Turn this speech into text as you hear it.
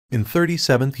In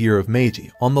 37th year of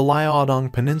Meiji, on the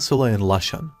Liaodong Peninsula in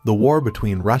Lushan, the war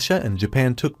between Russia and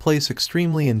Japan took place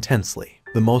extremely intensely.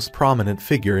 The most prominent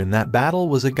figure in that battle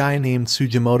was a guy named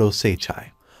Sugimoto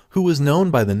Seichai, who was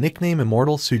known by the nickname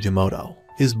Immortal Sugimoto.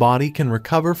 His body can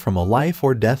recover from a life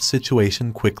or death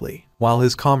situation quickly. While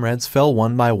his comrades fell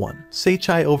one by one,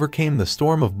 Seichai overcame the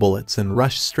storm of bullets and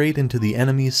rushed straight into the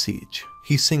enemy's siege.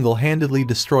 He single-handedly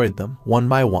destroyed them, one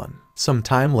by one. Some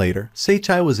time later,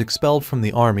 Seichai was expelled from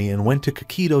the army and went to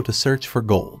Kokido to search for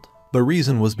gold. The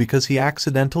reason was because he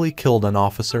accidentally killed an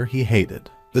officer he hated.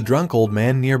 The drunk old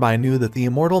man nearby knew that the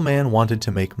immortal man wanted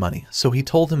to make money, so he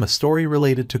told him a story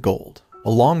related to gold. A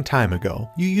long time ago,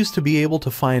 you used to be able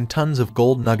to find tons of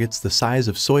gold nuggets the size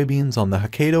of soybeans on the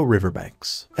Hokkaido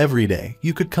riverbanks. Every day,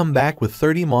 you could come back with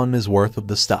 30 monnas worth of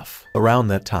the stuff. Around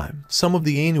that time, some of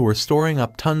the Ainu were storing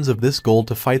up tons of this gold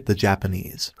to fight the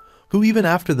Japanese, who even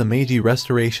after the Meiji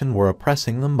Restoration were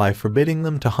oppressing them by forbidding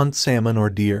them to hunt salmon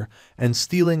or deer and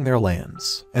stealing their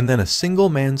lands. And then a single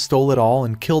man stole it all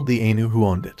and killed the Ainu who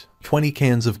owned it. 20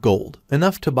 cans of gold,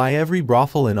 enough to buy every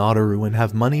brothel in Otaru and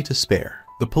have money to spare.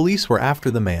 The police were after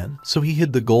the man, so he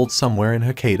hid the gold somewhere in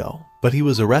Hokkaido. But he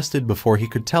was arrested before he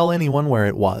could tell anyone where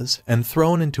it was and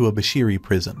thrown into a Bashiri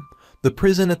prison, the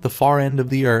prison at the far end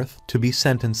of the earth, to be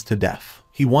sentenced to death.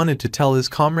 He wanted to tell his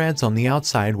comrades on the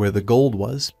outside where the gold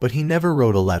was, but he never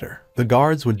wrote a letter. The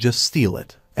guards would just steal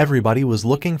it. Everybody was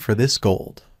looking for this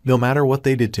gold. No matter what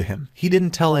they did to him, he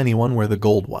didn't tell anyone where the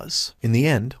gold was. In the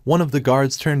end, one of the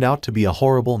guards turned out to be a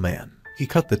horrible man. He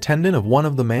cut the tendon of one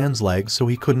of the man's legs so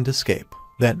he couldn't escape.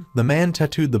 Then, the man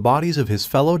tattooed the bodies of his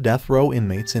fellow death row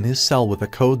inmates in his cell with a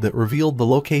code that revealed the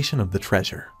location of the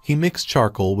treasure. He mixed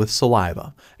charcoal with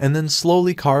saliva, and then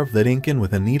slowly carved that ink in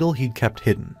with a needle he'd kept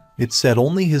hidden. It said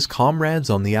only his comrades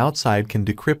on the outside can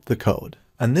decrypt the code.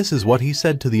 And this is what he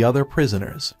said to the other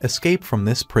prisoners: escape from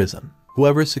this prison.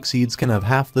 Whoever succeeds can have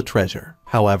half the treasure.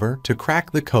 However, to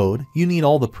crack the code, you need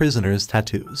all the prisoners'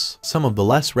 tattoos. Some of the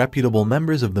less reputable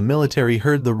members of the military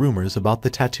heard the rumors about the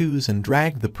tattoos and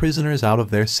dragged the prisoners out of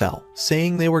their cell,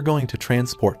 saying they were going to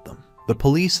transport them. The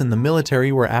police and the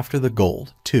military were after the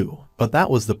gold, too, but that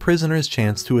was the prisoners'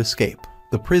 chance to escape.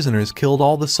 The prisoners killed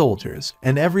all the soldiers,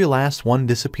 and every last one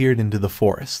disappeared into the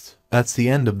forest. That's the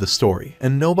end of the story,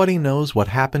 and nobody knows what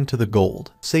happened to the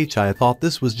gold. Seichai thought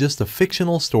this was just a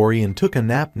fictional story and took a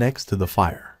nap next to the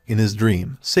fire. In his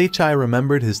dream, Seichai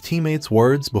remembered his teammates'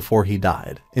 words before he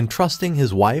died, entrusting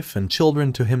his wife and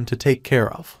children to him to take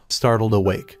care of. Startled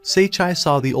awake, Seichai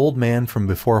saw the old man from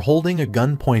before holding a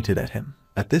gun pointed at him.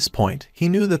 At this point, he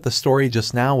knew that the story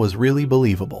just now was really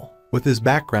believable. With his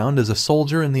background as a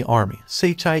soldier in the army,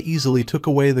 Seichai easily took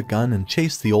away the gun and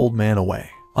chased the old man away.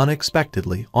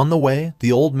 Unexpectedly, on the way,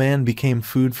 the old man became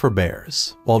food for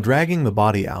bears. While dragging the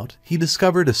body out, he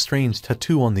discovered a strange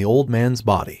tattoo on the old man's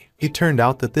body. It turned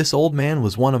out that this old man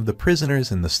was one of the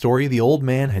prisoners in the story the old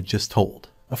man had just told.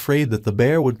 Afraid that the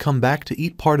bear would come back to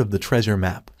eat part of the treasure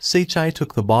map, Seichai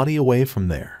took the body away from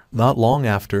there. Not long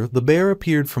after, the bear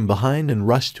appeared from behind and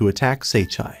rushed to attack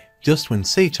Seichai. Just when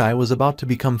Seichai was about to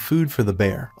become food for the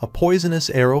bear, a poisonous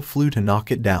arrow flew to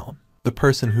knock it down. The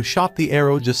person who shot the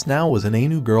arrow just now was an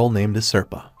Ainu girl named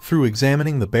Asurpa. Through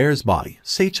examining the bear's body,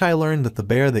 Seichai learned that the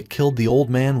bear that killed the old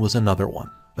man was another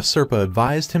one. Asurpa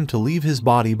advised him to leave his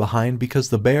body behind because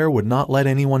the bear would not let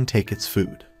anyone take its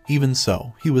food. Even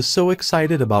so, he was so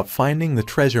excited about finding the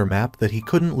treasure map that he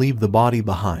couldn't leave the body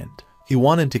behind. He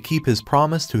wanted to keep his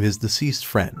promise to his deceased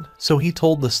friend, so he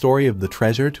told the story of the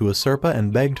treasure to Asurpa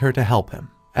and begged her to help him.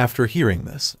 After hearing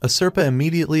this, Asurpa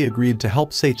immediately agreed to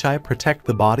help Seichai protect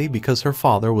the body because her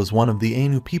father was one of the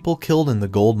Ainu people killed in the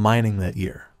gold mining that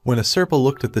year. When Asurpa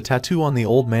looked at the tattoo on the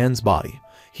old man's body,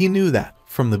 he knew that,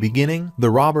 from the beginning,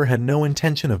 the robber had no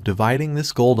intention of dividing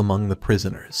this gold among the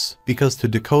prisoners, because to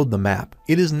decode the map,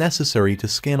 it is necessary to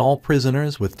skin all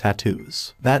prisoners with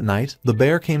tattoos. That night, the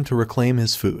bear came to reclaim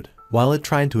his food. While it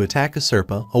tried to attack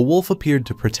Asurpa, a wolf appeared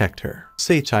to protect her.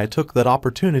 Seichai took that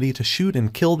opportunity to shoot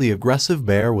and kill the aggressive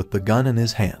bear with the gun in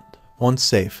his hand. Once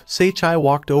safe, Seichai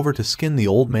walked over to skin the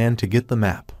old man to get the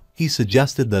map. He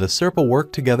suggested that Asurpa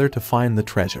work together to find the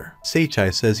treasure.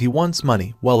 Seichai says he wants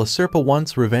money, while Asurpa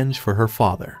wants revenge for her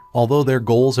father. Although their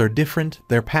goals are different,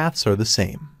 their paths are the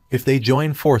same. If they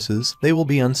join forces, they will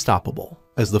be unstoppable.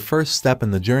 As the first step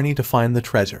in the journey to find the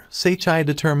treasure, Seichai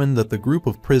determined that the group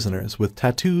of prisoners with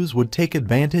tattoos would take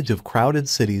advantage of crowded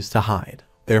cities to hide.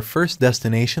 Their first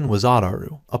destination was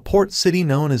Otaru, a port city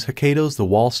known as Hokkaido's the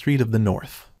Wall Street of the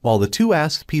North. While the two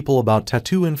asked people about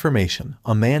tattoo information,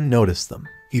 a man noticed them.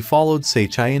 He followed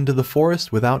Seichai into the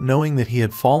forest without knowing that he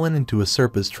had fallen into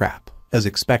Asurpa's trap. As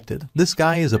expected, this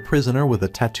guy is a prisoner with a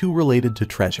tattoo related to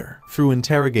treasure. Through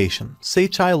interrogation,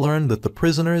 Seichai learned that the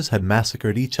prisoners had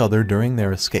massacred each other during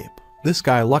their escape. This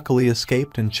guy luckily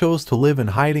escaped and chose to live in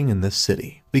hiding in this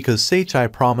city. Because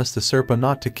Seichai promised Asurpa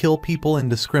not to kill people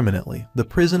indiscriminately, the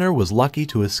prisoner was lucky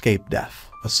to escape death.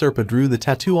 Asurpa drew the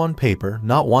tattoo on paper,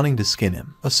 not wanting to skin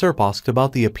him. Asurpa asked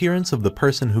about the appearance of the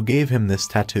person who gave him this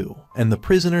tattoo, and the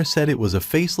prisoner said it was a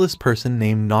faceless person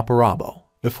named Naparabo.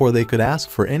 Before they could ask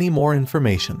for any more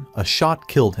information, a shot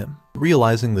killed him.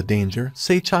 Realizing the danger,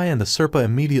 Seichai and Asurpa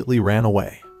immediately ran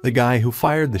away. The guy who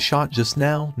fired the shot just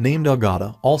now, named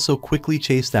Agata, also quickly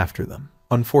chased after them.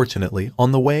 Unfortunately,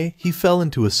 on the way, he fell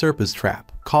into Asurpa's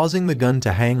trap, causing the gun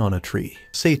to hang on a tree.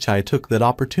 Seichai took that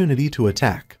opportunity to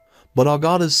attack, but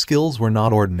Agata's skills were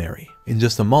not ordinary. In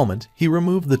just a moment, he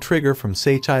removed the trigger from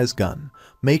Seichai's gun,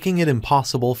 making it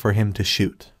impossible for him to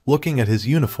shoot. Looking at his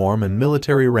uniform and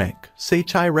military rank,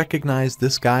 Seichai recognized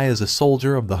this guy as a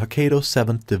soldier of the Hokkaido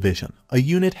 7th Division, a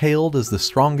unit hailed as the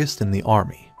strongest in the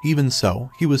army. Even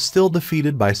so, he was still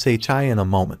defeated by Seichai in a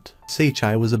moment.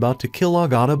 Seichai was about to kill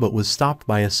Agata but was stopped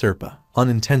by Asurpa,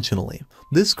 unintentionally.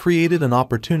 This created an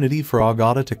opportunity for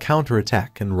Agata to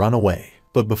counterattack and run away.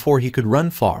 But before he could run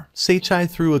far, Seichai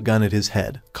threw a gun at his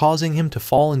head, causing him to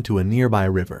fall into a nearby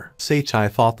river.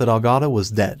 Seichai thought that Agata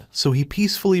was dead, so he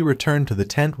peacefully returned to the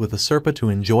tent with Asurpa to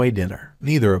enjoy dinner.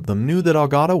 Neither of them knew that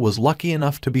Agata was lucky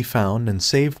enough to be found and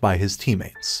saved by his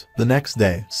teammates. The next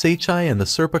day, Seichai and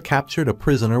Asurpa captured a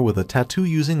prisoner with a tattoo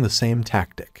using the same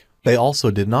tactic. They also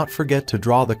did not forget to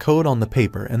draw the code on the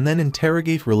paper and then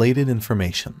interrogate related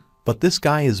information. But this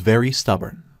guy is very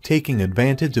stubborn. Taking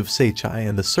advantage of Seichai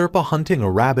and Asurpa hunting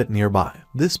a rabbit nearby,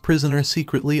 this prisoner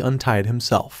secretly untied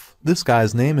himself. This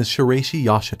guy's name is Shiraishi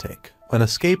Yashitake. An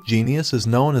escape genius is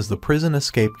known as the prison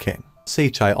escape king.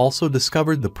 Seichai also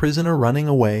discovered the prisoner running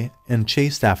away and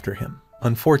chased after him.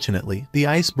 Unfortunately, the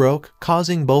ice broke,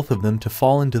 causing both of them to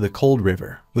fall into the cold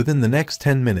river. Within the next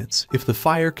 10 minutes, if the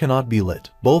fire cannot be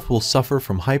lit, both will suffer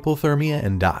from hypothermia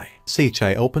and die.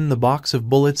 Seichai opened the box of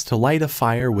bullets to light a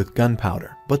fire with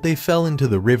gunpowder, but they fell into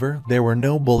the river. There were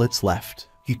no bullets left.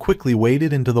 He quickly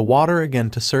waded into the water again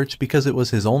to search because it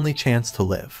was his only chance to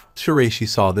live. Shiraishi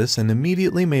saw this and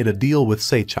immediately made a deal with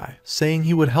Seichai, saying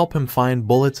he would help him find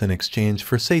bullets in exchange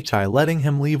for Seichai letting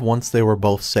him leave once they were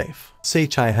both safe.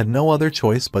 Seichai had no other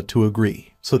choice but to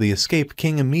agree, so the escape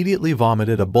king immediately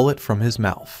vomited a bullet from his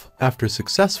mouth. After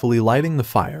successfully lighting the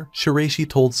fire, Shiraishi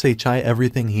told Seichai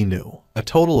everything he knew. A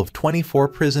total of 24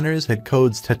 prisoners had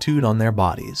codes tattooed on their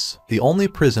bodies. The only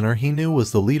prisoner he knew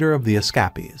was the leader of the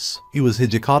escapees. He was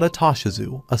Hijikata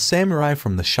Toshizu, a samurai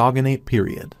from the shogunate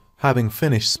period. Having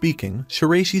finished speaking,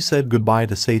 Shiraishi said goodbye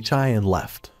to Seichai and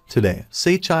left. Today,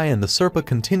 Seichai and Asurpa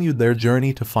continued their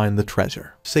journey to find the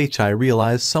treasure. Seichai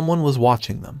realized someone was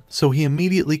watching them, so he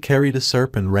immediately carried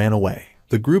Asurpa and ran away.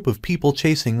 The group of people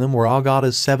chasing them were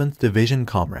Agata's 7th Division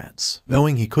comrades.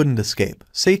 Knowing he couldn't escape,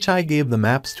 Seichai gave the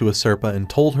maps to Asurpa and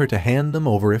told her to hand them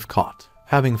over if caught.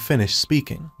 Having finished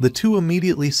speaking, the two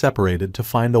immediately separated to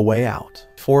find a way out.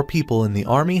 4 people in the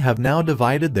army have now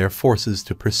divided their forces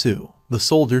to pursue. The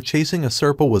soldier chasing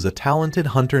Asurpa was a talented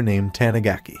hunter named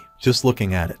Tanigaki. Just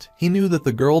looking at it, he knew that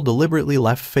the girl deliberately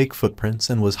left fake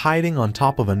footprints and was hiding on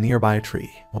top of a nearby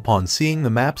tree. Upon seeing the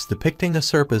maps depicting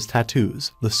Asurpa's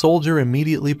tattoos, the soldier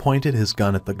immediately pointed his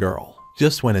gun at the girl.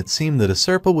 Just when it seemed that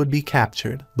Asurpa would be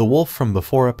captured, the wolf from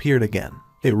before appeared again.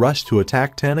 It rushed to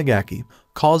attack Tanigaki,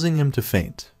 causing him to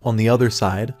faint. On the other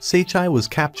side, Seichai was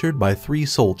captured by 3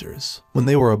 soldiers. When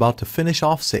they were about to finish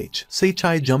off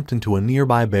Seichai jumped into a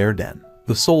nearby bear den.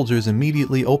 The soldiers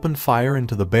immediately opened fire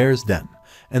into the bear's den,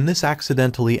 and this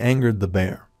accidentally angered the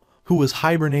bear, who was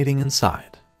hibernating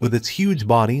inside. With its huge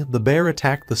body, the bear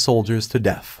attacked the soldiers to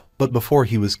death. But before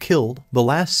he was killed, the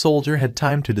last soldier had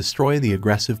time to destroy the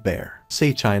aggressive bear.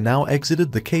 Seichai now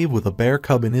exited the cave with a bear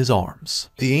cub in his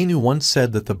arms. The Ainu once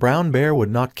said that the brown bear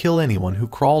would not kill anyone who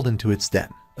crawled into its den.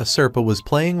 Asurpa was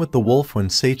playing with the wolf when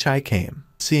Seichai came.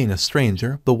 Seeing a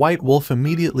stranger, the white wolf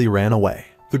immediately ran away.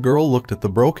 The girl looked at the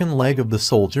broken leg of the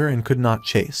soldier and could not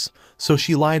chase, so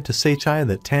she lied to Seichai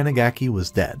that Tanigaki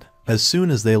was dead. As soon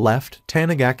as they left,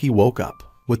 Tanigaki woke up.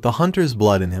 With the hunter's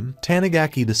blood in him,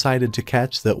 Tanigaki decided to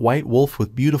catch that white wolf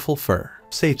with beautiful fur.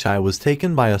 Seichai was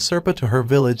taken by Asurpa to her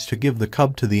village to give the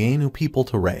cub to the Ainu people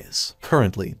to raise.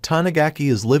 Currently, Tanigaki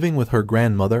is living with her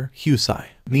grandmother, Husai.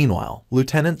 Meanwhile,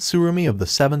 Lieutenant Tsurumi of the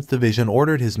 7th Division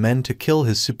ordered his men to kill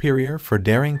his superior for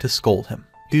daring to scold him.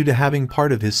 Due to having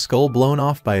part of his skull blown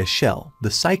off by a shell,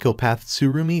 the psychopath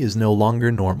Tsurumi is no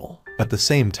longer normal. At the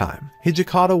same time,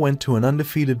 Hijikata went to an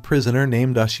undefeated prisoner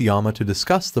named Ashiyama to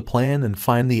discuss the plan and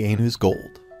find the Ainu's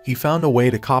gold. He found a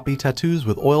way to copy tattoos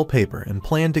with oil paper and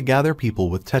planned to gather people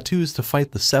with tattoos to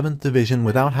fight the 7th Division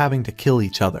without having to kill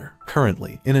each other.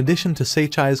 Currently, in addition to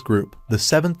Seichai's group, the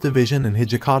 7th Division and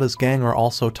Hijikata's gang are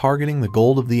also targeting the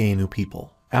gold of the Ainu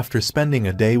people. After spending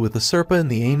a day with the Serpa in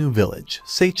the Ainu village,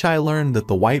 Seichai learned that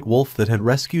the white wolf that had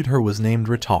rescued her was named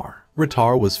Ritar.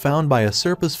 Ritar was found by a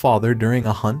Serpa's father during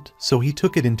a hunt, so he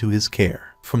took it into his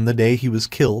care. From the day he was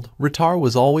killed, Ritar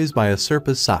was always by a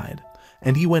Serpa's side,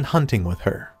 and he went hunting with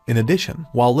her. In addition,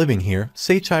 while living here,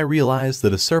 Seichai realized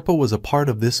that a Serpa was a part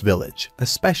of this village,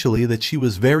 especially that she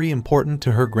was very important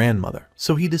to her grandmother,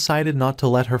 so he decided not to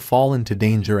let her fall into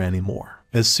danger anymore.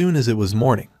 As soon as it was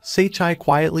morning, Seichai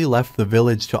quietly left the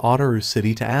village to Otaru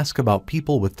City to ask about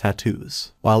people with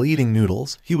tattoos. While eating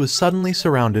noodles, he was suddenly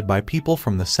surrounded by people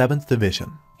from the 7th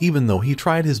Division. Even though he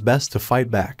tried his best to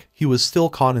fight back, he was still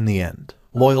caught in the end.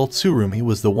 Loyal Tsurumi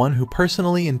was the one who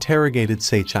personally interrogated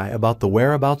Seichai about the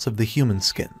whereabouts of the human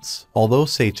skins. Although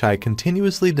Seichai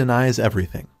continuously denies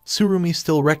everything, Tsurumi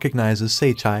still recognizes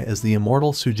Seichai as the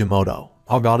Immortal Sujimoto.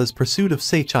 Agata's pursuit of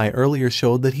Seichai earlier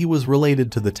showed that he was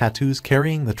related to the tattoos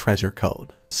carrying the treasure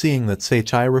code. Seeing that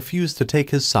Seichai refused to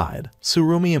take his side,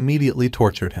 Tsurumi immediately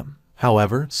tortured him.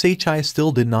 However, Seichai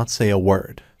still did not say a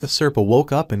word. The Serpa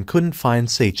woke up and couldn't find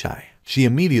Seichai. She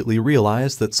immediately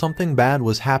realized that something bad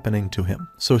was happening to him,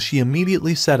 so she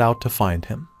immediately set out to find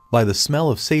him. By the smell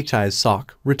of Seichai's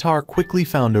sock, Ritar quickly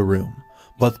found a room.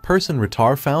 But the person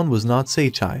Ritar found was not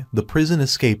Seichai, the prison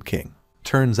escape king.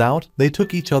 Turns out, they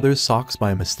took each other's socks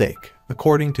by mistake.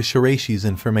 According to Shireishi's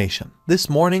information, this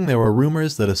morning there were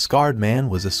rumors that a scarred man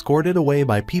was escorted away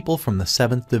by people from the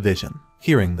 7th Division.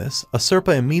 Hearing this, a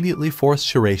Serpa immediately forced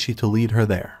Shireishi to lead her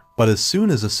there. But as soon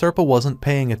as a Serpa wasn't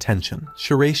paying attention,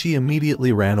 Shireishi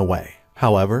immediately ran away.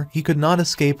 However, he could not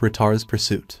escape Ritar's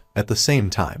pursuit. At the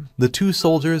same time, the two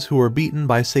soldiers who were beaten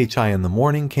by Seichai in the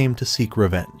morning came to seek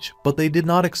revenge, but they did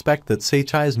not expect that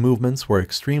Seichai's movements were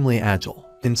extremely agile.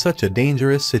 In such a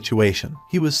dangerous situation,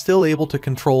 he was still able to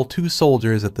control two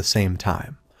soldiers at the same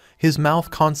time, his mouth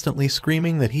constantly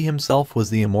screaming that he himself was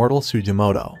the Immortal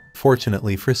Sujimoto.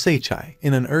 Fortunately for Seichai,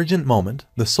 in an urgent moment,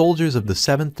 the soldiers of the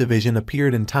 7th Division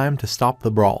appeared in time to stop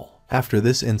the brawl. After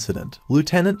this incident,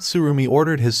 Lieutenant Tsurumi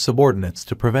ordered his subordinates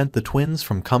to prevent the twins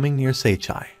from coming near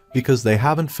Seichai. Because they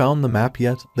haven't found the map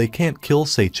yet, they can't kill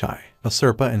Seichai. A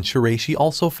Serpa and Shireishi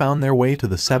also found their way to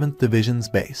the 7th Division's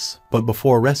base. But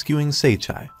before rescuing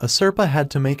Seichai, a Serpa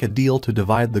had to make a deal to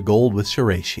divide the gold with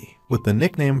Shireishi. With the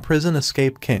nickname Prison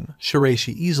Escape King,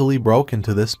 Shireishi easily broke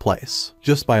into this place.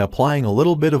 Just by applying a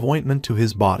little bit of ointment to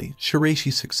his body,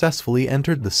 Shireishi successfully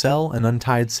entered the cell and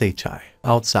untied Seichai.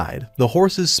 Outside, the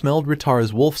horses smelled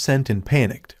Ritar's wolf scent and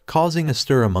panicked, causing a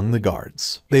stir among the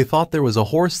guards. They thought there was a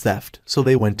horse theft, so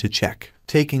they went to check.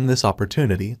 Taking this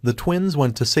opportunity, the twins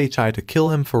went to Seichai to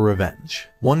kill him for revenge.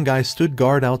 One guy stood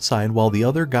guard outside while the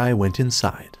other guy went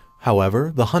inside.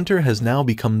 However, the hunter has now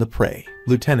become the prey.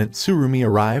 Lieutenant Tsurumi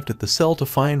arrived at the cell to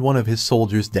find one of his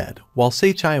soldiers dead, while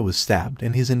Seichai was stabbed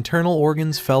and his internal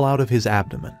organs fell out of his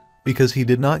abdomen. Because he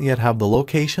did not yet have the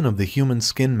location of the human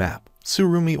skin map,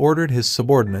 Tsurumi ordered his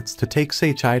subordinates to take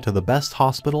Seichai to the best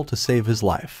hospital to save his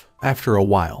life. After a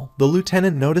while, the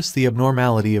lieutenant noticed the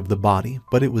abnormality of the body,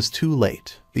 but it was too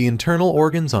late. The internal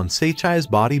organs on Seichai's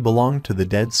body belonged to the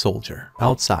dead soldier.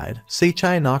 Outside,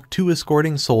 Seichai knocked two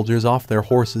escorting soldiers off their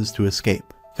horses to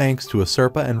escape. Thanks to a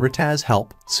Serpa and Rita's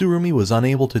help, Tsurumi was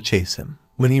unable to chase him.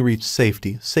 When he reached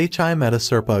safety, Seichai met a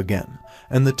Serpa again,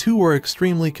 and the two were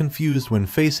extremely confused when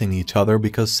facing each other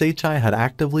because Seichai had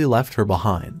actively left her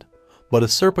behind. But a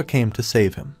Serpa came to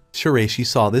save him. Shireishi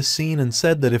saw this scene and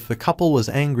said that if the couple was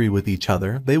angry with each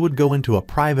other, they would go into a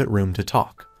private room to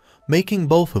talk, making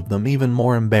both of them even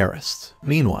more embarrassed.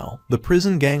 Meanwhile, the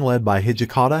prison gang led by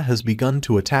Hijikata has begun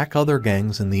to attack other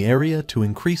gangs in the area to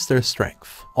increase their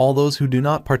strength. All those who do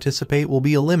not participate will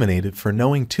be eliminated for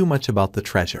knowing too much about the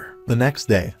treasure. The next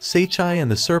day, Seichai and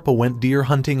a Serpa went deer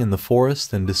hunting in the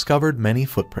forest and discovered many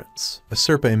footprints. A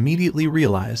Serpa immediately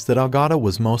realized that Agata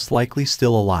was most likely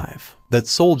still alive. That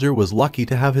soldier was lucky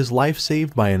to have his life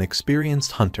saved by an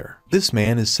experienced hunter. This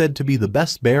man is said to be the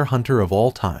best bear hunter of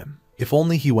all time. If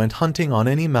only he went hunting on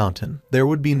any mountain, there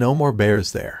would be no more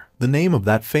bears there. The name of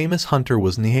that famous hunter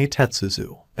was Nihei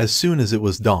Tetsuzu. As soon as it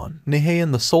was dawn, Nihei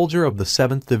and the soldier of the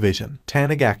 7th Division,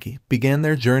 Tanigaki, began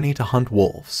their journey to hunt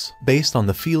wolves. Based on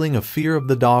the feeling of fear of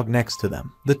the dog next to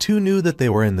them, the two knew that they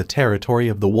were in the territory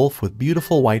of the wolf with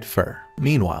beautiful white fur.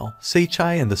 Meanwhile,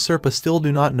 Seichai and the Serpa still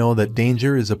do not know that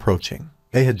danger is approaching.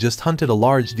 They had just hunted a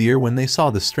large deer when they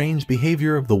saw the strange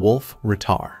behavior of the wolf,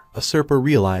 Ritar. A Serpa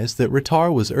realized that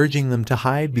Ritar was urging them to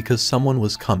hide because someone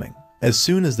was coming. As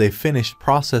soon as they finished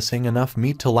processing enough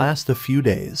meat to last a few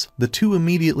days, the two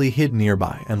immediately hid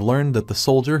nearby and learned that the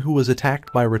soldier who was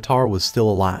attacked by Ratar was still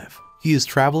alive. He is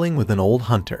traveling with an old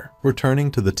hunter.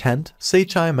 Returning to the tent,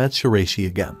 Seichai met Shiraishi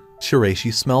again.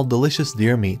 Shiraishi smelled delicious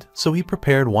deer meat, so he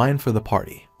prepared wine for the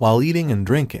party. While eating and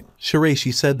drinking,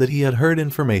 Shiraishi said that he had heard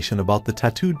information about the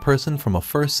tattooed person from a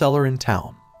fur seller in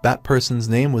town. That person's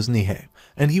name was Nihei,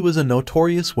 and he was a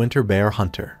notorious winter bear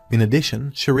hunter. In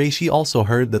addition, Shiraishi also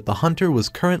heard that the hunter was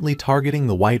currently targeting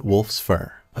the white wolf's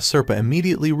fur. Asurpa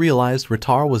immediately realized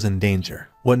Ratar was in danger.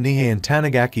 What Nihei and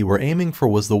Tanigaki were aiming for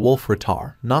was the wolf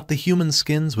Ratar, not the human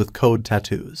skins with code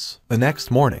tattoos. The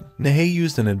next morning, Nihei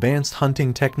used an advanced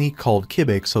hunting technique called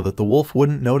kibake so that the wolf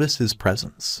wouldn't notice his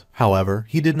presence. However,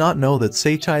 he did not know that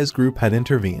Seichai's group had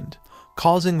intervened,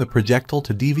 causing the projectile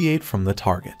to deviate from the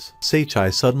target.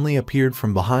 Seichai suddenly appeared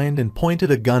from behind and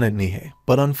pointed a gun at Nihei,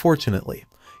 but unfortunately,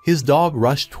 his dog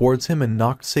rushed towards him and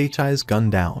knocked Seichai's gun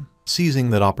down. Seizing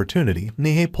that opportunity,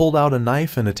 Nihei pulled out a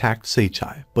knife and attacked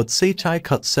Seichai, but Seichai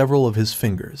cut several of his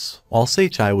fingers. While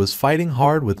Seichai was fighting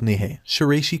hard with Nihei,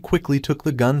 Shiraishi quickly took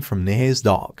the gun from Nihei's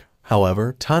dog.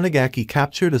 However, Tanigaki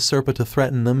captured Asurpa to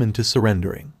threaten them into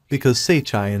surrendering. Because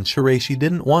Seichai and Shiraishi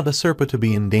didn't want Asurpa to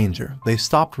be in danger, they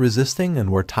stopped resisting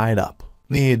and were tied up.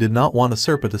 Nihei did not want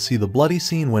Asurpa to see the bloody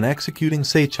scene when executing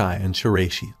Seichai and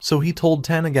Shiraishi, so he told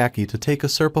Tanigaki to take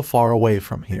Asurpa far away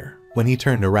from here. When he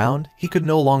turned around, he could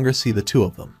no longer see the two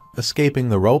of them. Escaping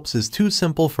the ropes is too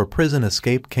simple for prison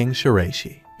escape King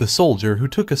Shiraishi. The soldier who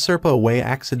took Asurpa away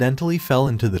accidentally fell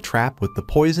into the trap with the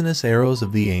poisonous arrows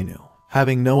of the Ainu.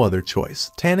 Having no other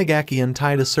choice, Tanigaki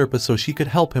untied Asurpa so she could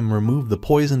help him remove the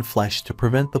poisoned flesh to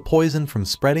prevent the poison from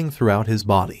spreading throughout his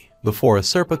body. Before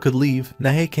Asurpa could leave,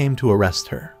 Nihei came to arrest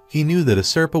her. He knew that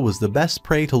Asurpa was the best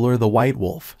prey to lure the white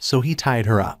wolf, so he tied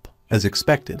her up. As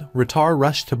expected, Ratar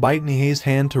rushed to bite Nihei's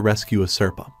hand to rescue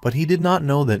Asurpa, but he did not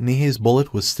know that Nihei's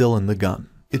bullet was still in the gun.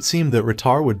 It seemed that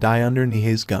Ratar would die under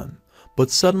Nihei's gun, but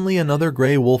suddenly another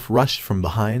grey wolf rushed from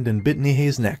behind and bit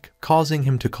Nihei's neck, causing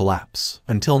him to collapse.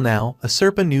 Until now,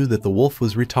 Asurpa knew that the wolf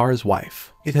was Ratar's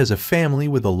wife. It has a family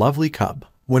with a lovely cub.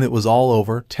 When it was all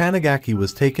over, Tanigaki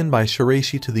was taken by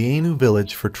Shiraishi to the Ainu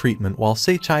village for treatment while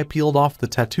Seichai peeled off the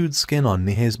tattooed skin on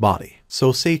Nihei's body.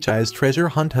 So Seichai's treasure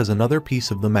hunt has another piece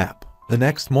of the map. The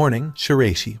next morning,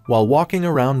 Shiraishi, while walking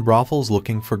around brothels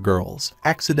looking for girls,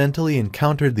 accidentally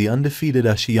encountered the undefeated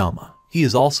Ashiyama. He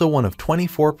is also one of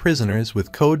 24 prisoners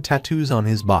with code tattoos on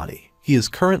his body. He is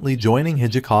currently joining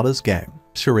Hijikata's gang.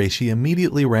 Shiraishi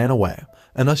immediately ran away,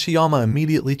 and Ashiyama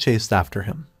immediately chased after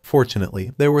him.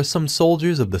 Fortunately, there were some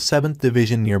soldiers of the 7th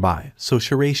Division nearby, so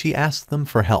Shiraishi asked them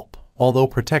for help. Although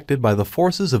protected by the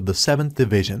forces of the 7th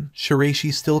Division,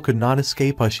 Shiraishi still could not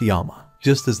escape Ashiyama.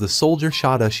 Just as the soldier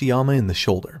shot Ashiyama in the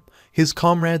shoulder, his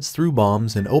comrades threw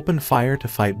bombs and opened fire to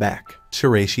fight back.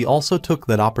 Shiraishi also took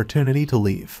that opportunity to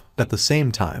leave. At the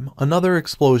same time, another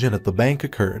explosion at the bank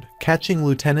occurred, catching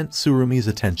Lieutenant Tsurumi's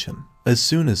attention. As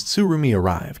soon as Tsurumi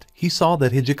arrived, he saw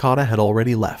that Hijikata had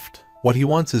already left. What he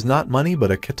wants is not money but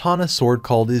a katana sword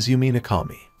called Izumi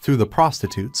Nakami. Through the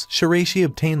prostitutes, Shiraishi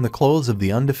obtained the clothes of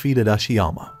the undefeated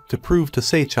Ashiyama. To prove to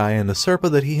Seichai and Asurpa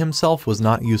that he himself was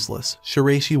not useless,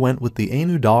 Shiraishi went with the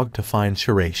Ainu dog to find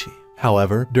Shiraishi.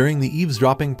 However, during the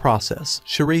eavesdropping process,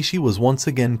 Shiraishi was once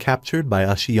again captured by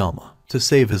Ashiyama. To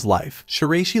save his life,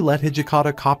 Shiraishi let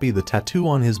Hijikata copy the tattoo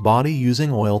on his body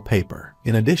using oil paper.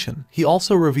 In addition, he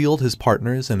also revealed his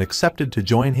partners and accepted to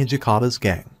join Hijikata's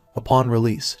gang. Upon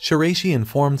release, Shiraishi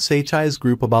informed Seichai's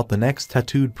group about the next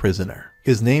tattooed prisoner.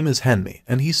 His name is Henmi,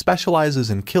 and he specializes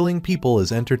in killing people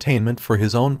as entertainment for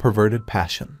his own perverted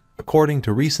passion. According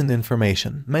to recent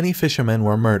information, many fishermen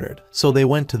were murdered, so they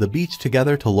went to the beach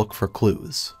together to look for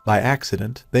clues. By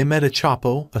accident, they met a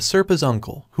Chapo, Asurpa's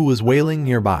uncle, who was whaling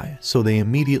nearby, so they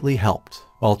immediately helped.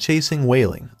 While chasing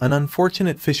whaling, an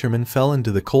unfortunate fisherman fell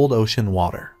into the cold ocean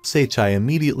water. Seichai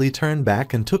immediately turned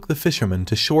back and took the fisherman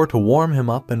to shore to warm him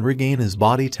up and regain his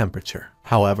body temperature.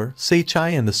 However,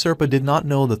 Seichai and Asurpa did not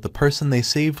know that the person they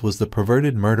saved was the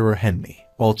perverted murderer Henmi.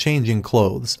 While changing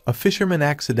clothes, a fisherman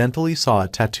accidentally saw a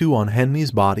tattoo on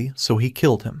Henmi's body, so he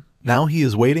killed him. Now he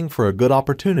is waiting for a good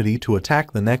opportunity to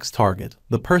attack the next target.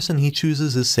 The person he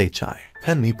chooses is Seichai.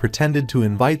 Henmi pretended to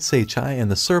invite Seichai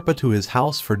and Asurpa to his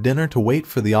house for dinner to wait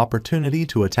for the opportunity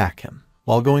to attack him.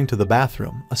 While going to the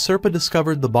bathroom, Asurpa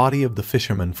discovered the body of the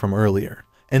fisherman from earlier,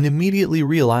 and immediately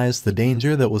realized the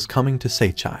danger that was coming to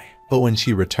Seichai. But when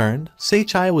she returned,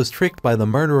 Seichai was tricked by the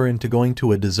murderer into going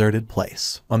to a deserted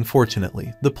place.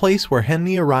 Unfortunately, the place where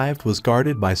Henmi arrived was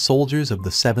guarded by soldiers of the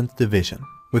 7th Division.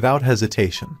 Without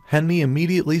hesitation, Henmi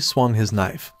immediately swung his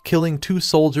knife, killing 2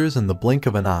 soldiers in the blink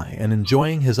of an eye and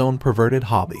enjoying his own perverted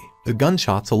hobby. The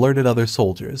gunshots alerted other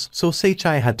soldiers, so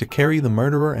Seichai had to carry the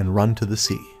murderer and run to the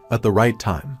sea. At the right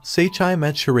time, Seichai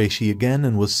met Shiraishi again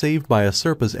and was saved by a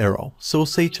Serpa's arrow, so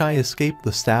Seichai escaped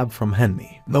the stab from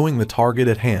Henmi. Knowing the target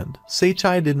at hand,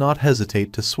 Seichai did not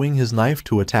hesitate to swing his knife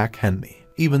to attack Henmi.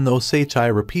 Even though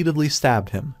Seichai repeatedly stabbed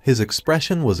him, his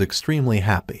expression was extremely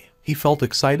happy. He felt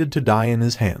excited to die in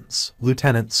his hands.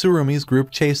 Lieutenant Tsurumi's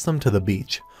group chased them to the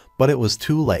beach, but it was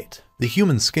too late. The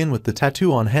human skin with the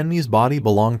tattoo on Henmi's body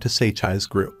belonged to Seichai's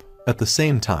group. At the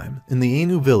same time, in the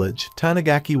Ainu village,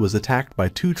 Tanigaki was attacked by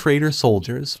 2 traitor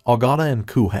soldiers, Ogata and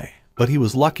Kuhei, but he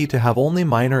was lucky to have only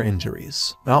minor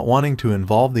injuries. Not wanting to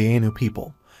involve the Ainu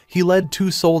people, he led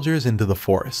 2 soldiers into the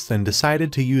forest and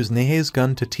decided to use Nihei's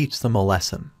gun to teach them a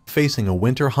lesson. Facing a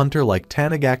winter hunter like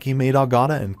Tanigaki made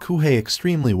Ogata and Kuhei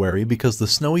extremely wary because the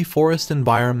snowy forest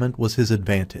environment was his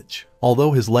advantage.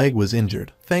 Although his leg was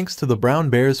injured, thanks to the brown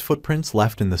bear's footprints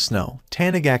left in the snow,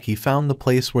 Tanigaki found the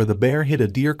place where the bear hid a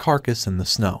deer carcass in the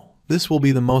snow. This will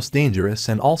be the most dangerous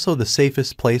and also the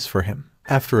safest place for him.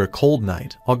 After a cold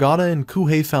night, Ogata and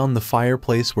Kuhei found the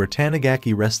fireplace where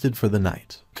Tanigaki rested for the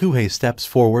night. Kuhei steps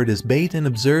forward as bait and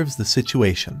observes the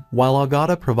situation, while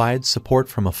Ogata provides support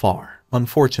from afar.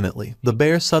 Unfortunately, the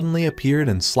bear suddenly appeared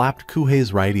and slapped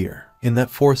Kuhei's right ear. In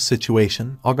that forced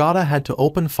situation, Ogata had to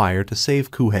open fire to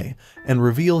save Kuhei and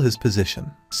reveal his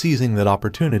position. Seizing that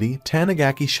opportunity,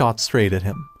 Tanigaki shot straight at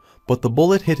him, but the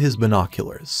bullet hit his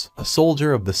binoculars. A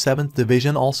soldier of the 7th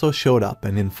Division also showed up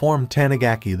and informed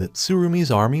Tanigaki that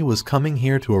Tsurumi's army was coming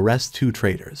here to arrest 2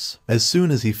 traitors. As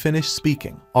soon as he finished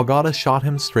speaking, Ogata shot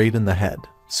him straight in the head.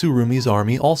 Tsurumi's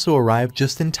army also arrived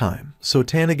just in time, so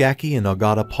Tanigaki and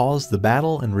Ogata paused the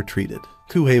battle and retreated.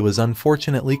 Kuhei was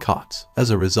unfortunately caught.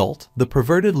 As a result, the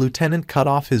perverted lieutenant cut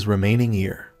off his remaining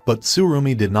ear. But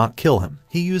Tsurumi did not kill him.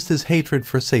 He used his hatred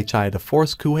for Seichai to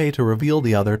force Kuhei to reveal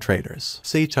the other traitors.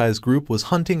 Seichai's group was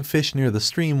hunting fish near the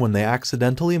stream when they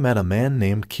accidentally met a man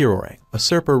named Kirorang. A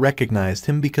Serpa recognized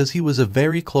him because he was a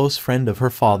very close friend of her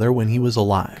father when he was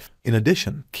alive. In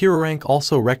addition, Kirorang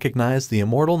also recognized the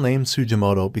immortal named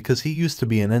Sujimoto because he used to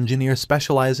be an engineer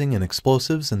specializing in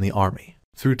explosives in the army.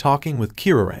 Through talking with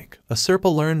Kirorang, a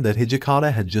Serpa learned that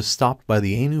Hijikata had just stopped by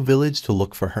the Ainu village to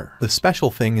look for her. The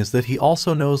special thing is that he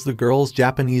also knows the girl's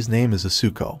Japanese name is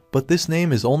Asuko, but this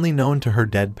name is only known to her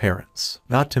dead parents.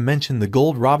 Not to mention the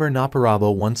gold robber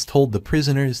Naparabo once told the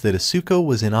prisoners that Asuko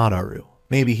was in Adaru.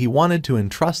 Maybe he wanted to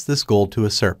entrust this gold to a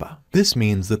Serpa. This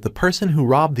means that the person who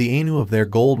robbed the Ainu of their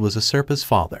gold was a Serpa's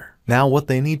father. Now what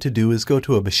they need to do is go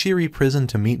to a Bashiri prison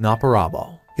to meet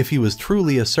Naparabo. If he was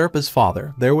truly a Serpa's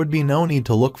father, there would be no need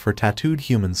to look for tattooed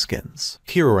human skins.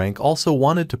 Kirorang also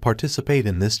wanted to participate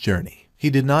in this journey. He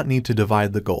did not need to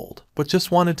divide the gold, but just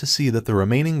wanted to see that the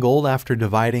remaining gold after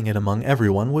dividing it among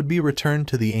everyone would be returned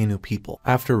to the Ainu people.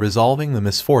 After resolving the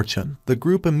misfortune, the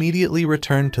group immediately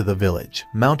returned to the village,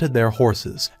 mounted their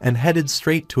horses, and headed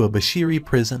straight to a Bashiri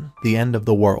prison, the end of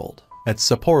the world. At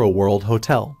Sapporo World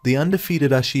Hotel, the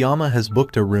undefeated Ashiyama has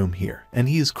booked a room here, and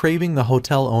he is craving the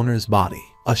hotel owner's body.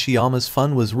 Ashiyama's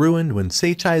fun was ruined when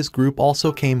Seichai's group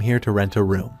also came here to rent a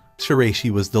room. Shiraishi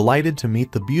was delighted to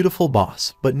meet the beautiful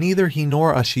boss, but neither he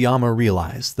nor Ashiyama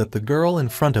realized that the girl in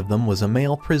front of them was a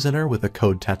male prisoner with a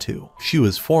code tattoo. She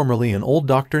was formerly an old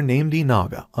doctor named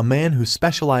Inaga, a man who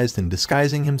specialized in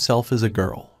disguising himself as a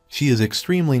girl. She is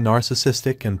extremely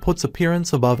narcissistic and puts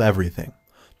appearance above everything,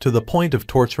 to the point of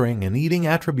torturing and eating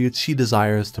attributes she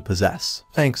desires to possess.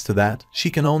 Thanks to that,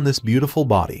 she can own this beautiful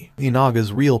body.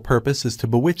 Inaga's real purpose is to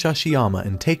bewitch Ashiyama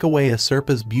and take away a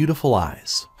Serpa's beautiful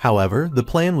eyes. However, the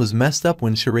plan was messed up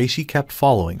when Shiraishi kept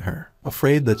following her.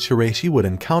 Afraid that Shiraishi would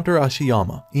encounter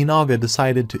Ashiyama, Inaga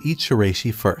decided to eat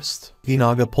Shiraishi first.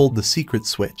 Inaga pulled the secret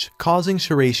switch, causing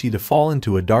Shiraishi to fall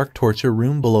into a dark torture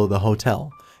room below the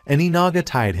hotel, and Inaga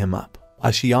tied him up.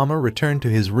 Ashiyama returned to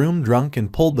his room drunk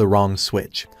and pulled the wrong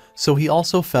switch, so he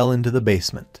also fell into the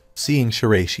basement. Seeing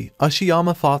Shiraishi,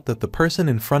 Ashiyama thought that the person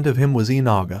in front of him was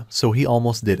Inaga, so he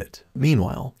almost did it.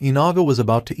 Meanwhile, Inaga was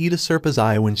about to eat a Serpa's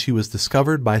eye when she was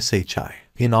discovered by Seichai.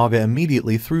 Inaga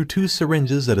immediately threw 2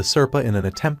 syringes at a Serpa in an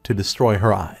attempt to destroy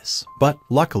her eyes. But,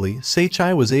 luckily,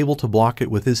 Seichai was able to block it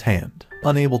with his hand.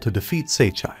 Unable to defeat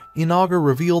Seichai, Inaga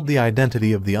revealed the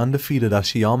identity of the undefeated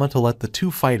Ashiyama to let the two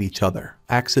fight each other.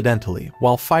 Accidentally,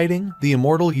 while fighting, the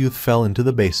immortal youth fell into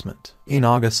the basement.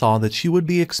 Inaga saw that she would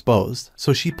be exposed,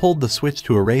 so she pulled the switch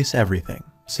to erase everything.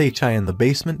 Seichai in the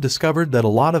basement discovered that a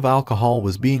lot of alcohol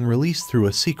was being released through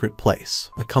a secret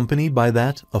place. Accompanied by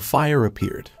that, a fire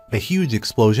appeared. A huge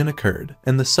explosion occurred,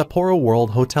 and the Sapporo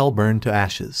World Hotel burned to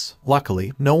ashes.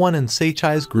 Luckily, no one in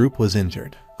Seichai's group was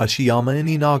injured. Ashiyama and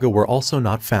Inaga were also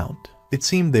not found. It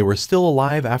seemed they were still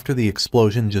alive after the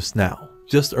explosion just now.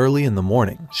 Just early in the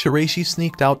morning, Shiraishi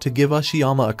sneaked out to give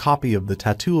Ashiyama a copy of the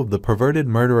tattoo of the perverted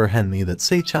murderer Henmi that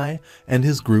Seichai and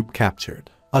his group captured.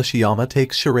 Ashiyama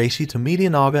takes Shiraishi to meet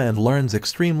Inaga and learns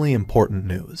extremely important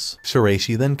news.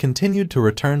 Shiraishi then continued to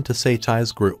return to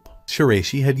Seichai's group.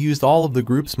 Shiraishi had used all of the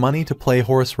group's money to play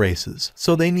horse races,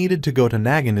 so they needed to go to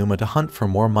Naganuma to hunt for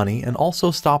more money and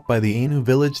also stop by the Ainu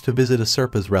village to visit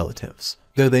Asurpa's relatives.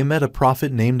 There they met a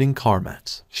prophet named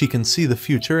Inkarmat. She can see the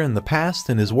future and the past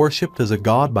and is worshipped as a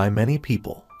god by many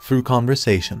people. Through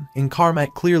conversation,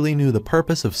 Inkarmat clearly knew the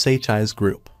purpose of Seichai's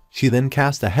group. She then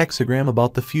cast a hexagram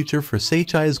about the future for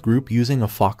Seichai's group using a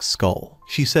fox skull.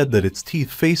 She said that its teeth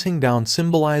facing down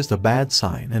symbolized a bad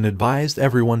sign and advised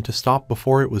everyone to stop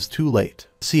before it was too late.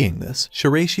 Seeing this,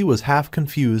 Shiraishi was half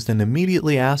confused and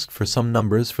immediately asked for some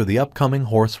numbers for the upcoming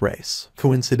horse race.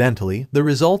 Coincidentally, the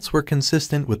results were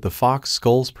consistent with the fox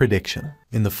skull's prediction.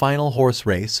 In the final horse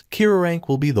race, Kirarank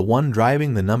will be the one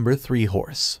driving the number 3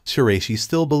 horse. Shiraishi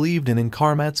still believed in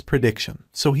Inkarmat's prediction,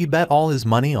 so he bet all his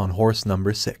money on horse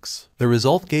number 6. The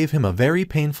result gave him a very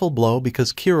painful blow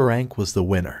because Kirarank was the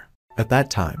winner. At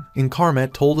that time,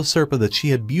 Inkarmat told Asurpa that she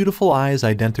had beautiful eyes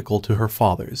identical to her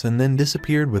father's and then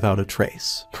disappeared without a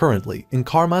trace. Currently,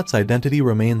 Inkarmat's identity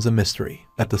remains a mystery.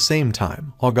 At the same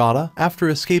time, Ogata, after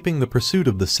escaping the pursuit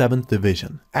of the 7th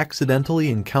Division,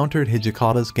 accidentally encountered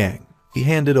Hijikata's gang. He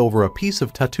handed over a piece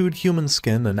of tattooed human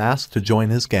skin and asked to join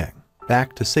his gang.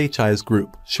 Back to Seichai's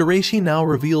group, Shiraishi now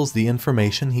reveals the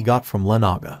information he got from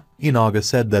Lenaga. Inaga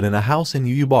said that in a house in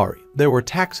Yuyubari, there were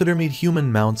taxidermied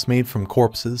human mounts made from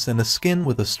corpses and a skin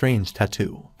with a strange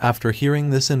tattoo. After hearing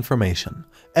this information,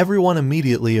 everyone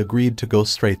immediately agreed to go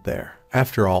straight there.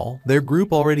 After all, their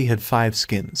group already had 5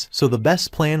 skins, so the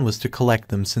best plan was to collect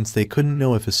them since they couldn't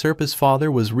know if Asurpa's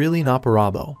father was really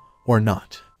Naparabo or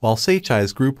not. While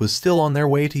Seichai's group was still on their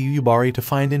way to Yuyubari to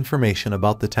find information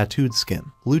about the tattooed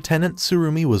skin, Lieutenant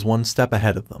Tsurumi was one step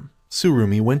ahead of them.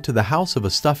 Tsurumi went to the house of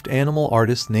a stuffed animal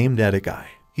artist named Edigai.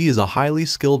 He is a highly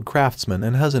skilled craftsman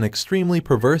and has an extremely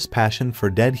perverse passion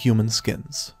for dead human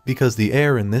skins. Because the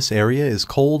air in this area is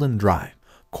cold and dry,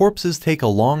 corpses take a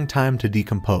long time to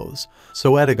decompose,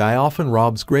 so Edigai often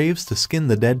robs graves to skin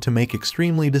the dead to make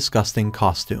extremely disgusting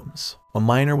costumes. A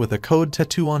miner with a code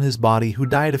tattoo on his body who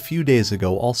died a few days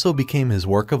ago also became his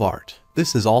work of art.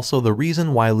 This is also the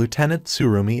reason why Lieutenant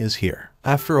Tsurumi is here.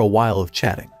 After a while of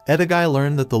chatting, Edigai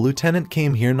learned that the lieutenant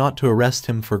came here not to arrest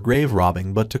him for grave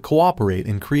robbing but to cooperate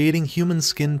in creating human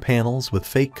skin panels with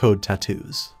fake code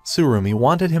tattoos. Tsurumi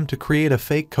wanted him to create a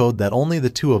fake code that only the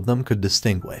 2 of them could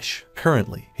distinguish.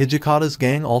 Currently, Hijikata's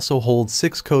gang also holds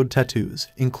 6 code tattoos,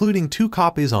 including 2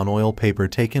 copies on oil paper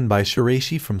taken by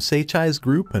Shiraishi from Seichai's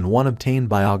group and 1 obtained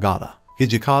by Ogata.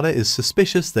 Hijikata is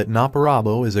suspicious that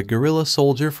Naparabo is a guerrilla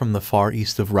soldier from the far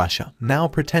east of Russia, now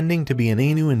pretending to be an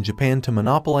Ainu in Japan to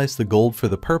monopolize the gold for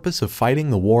the purpose of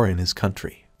fighting the war in his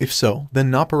country. If so,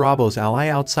 then Naparabo's ally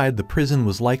outside the prison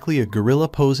was likely a guerrilla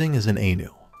posing as an Ainu.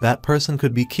 That person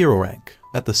could be Kirarank.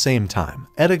 At the same time,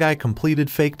 Edigai completed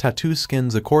fake tattoo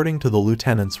skins according to the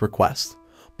lieutenant's request,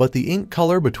 but the ink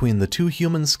color between the 2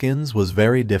 human skins was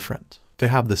very different. To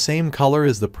have the same color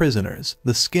as the prisoners,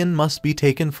 the skin must be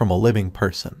taken from a living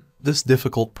person. This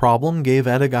difficult problem gave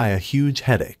Edigai a huge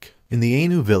headache. In the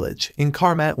Ainu village,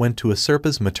 Inkarmat went to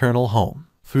Asurpa's maternal home.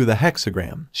 Through the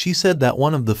hexagram, she said that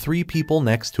one of the 3 people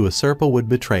next to Asurpa would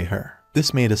betray her.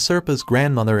 This made Asurpa's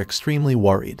grandmother extremely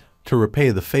worried. To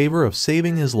repay the favor of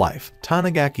saving his life,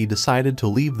 Tanigaki decided to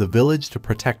leave the village to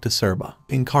protect Asurpa.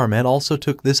 Inkarmat also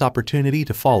took this opportunity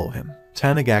to follow him.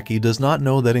 Tanigaki does not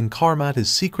know that Inkarmat is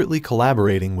secretly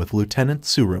collaborating with Lieutenant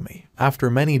Tsurumi.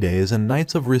 After many days and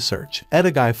nights of research,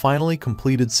 Edigai finally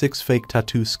completed 6 fake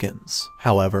tattoo skins.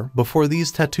 However, before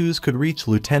these tattoos could reach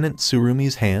Lieutenant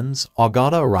Tsurumi's hands,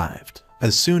 Ogata arrived.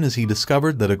 As soon as he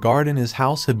discovered that a guard in his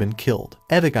house had been killed,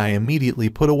 Edigai immediately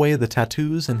put away the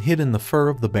tattoos and hid in the fur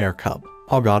of the bear cub.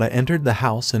 Ogata entered the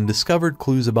house and discovered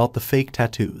clues about the fake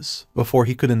tattoos. Before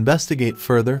he could investigate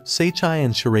further, Seichai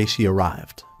and Shiraishi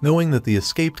arrived. Knowing that the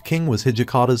escaped king was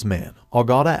Hijikata's man,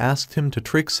 Ogata asked him to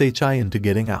trick Seichai into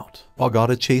getting out.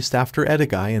 Ogata chased after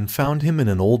Edigai and found him in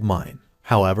an old mine.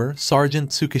 However, Sergeant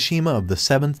Tsukishima of the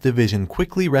 7th Division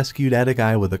quickly rescued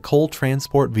Edigai with a coal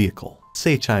transport vehicle.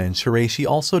 Seichai and Shiraishi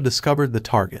also discovered the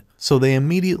target, so they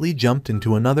immediately jumped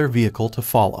into another vehicle to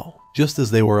follow. Just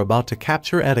as they were about to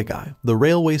capture Edogai, the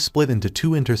railway split into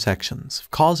two intersections,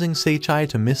 causing Seichai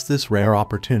to miss this rare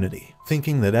opportunity.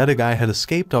 Thinking that Edogai had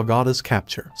escaped Ogata's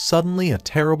capture, suddenly a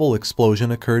terrible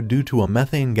explosion occurred due to a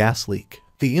methane gas leak.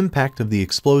 The impact of the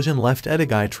explosion left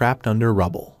Edogai trapped under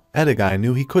rubble. Edogai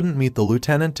knew he couldn't meet the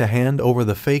lieutenant to hand over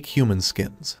the fake human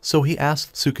skins, so he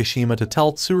asked Tsukishima to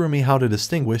tell Tsurumi how to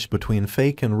distinguish between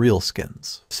fake and real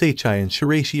skins. Seichai and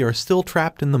Shiraishi are still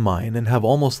trapped in the mine and have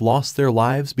almost lost their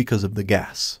lives because of the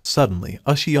gas. Suddenly,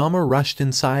 Ashiyama rushed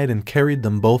inside and carried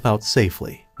them both out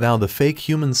safely. Now the fake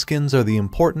human skins are the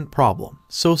important problem,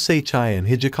 so Seichai and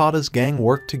Hijikata's gang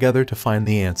worked together to find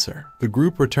the answer. The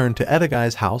group returned to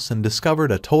Edogai's house and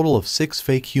discovered a total of 6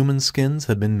 fake human skins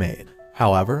had been made.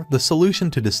 However, the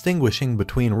solution to distinguishing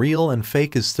between real and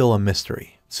fake is still a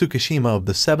mystery. Tsukishima of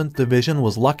the 7th Division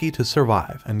was lucky to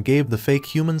survive and gave the fake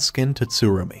human skin to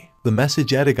Tsurumi. The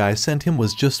message Edogai sent him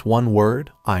was just one word: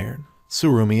 iron.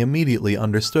 Tsurumi immediately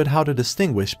understood how to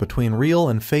distinguish between real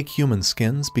and fake human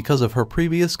skins because of her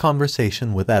previous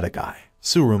conversation with Edogai.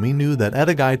 Tsurumi knew that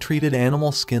Edogai treated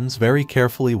animal skins very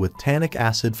carefully with tannic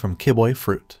acid from kiboi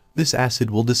fruit. This acid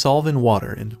will dissolve in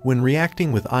water and, when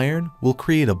reacting with iron, will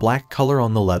create a black color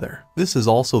on the leather. This is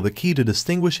also the key to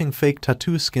distinguishing fake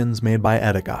tattoo skins made by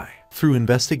Edogai. Through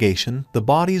investigation, the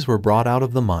bodies were brought out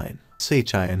of the mine.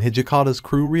 Seichai and Hijikata's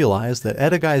crew realized that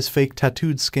Edogai's fake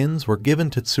tattooed skins were given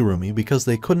to Tsurumi because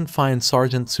they couldn't find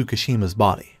Sergeant Tsukishima's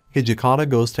body. Hijikata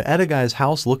goes to Edogai's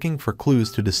house looking for clues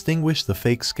to distinguish the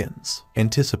fake skins.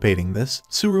 Anticipating this,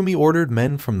 Tsurumi ordered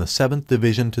men from the 7th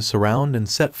Division to surround and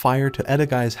set fire to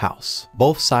Edogai's house.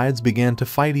 Both sides began to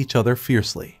fight each other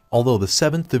fiercely. Although the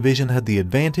 7th Division had the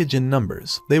advantage in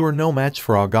numbers, they were no match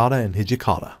for Ogata and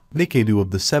Hijikata. Nikedu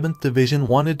of the 7th Division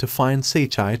wanted to find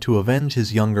Seichai to avenge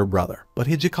his younger brother, but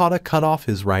Hijikata cut off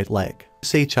his right leg.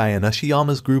 Seichai and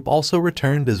Ashiyama's group also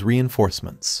returned as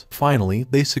reinforcements. Finally,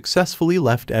 they successfully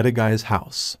left Edogai's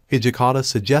house. Hijikata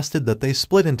suggested that they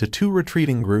split into 2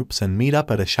 retreating groups and meet up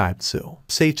at a shiatsu.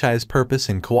 Seichai's purpose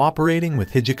in cooperating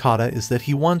with Hijikata is that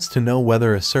he wants to know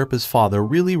whether Asurpa's father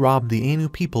really robbed the Ainu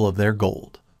people of their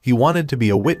gold. He wanted to be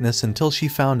a witness until she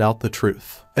found out the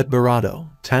truth. At Barado,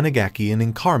 Tanigaki and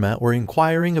Inkarmat were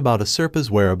inquiring about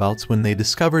Asurpa's whereabouts when they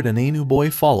discovered an Ainu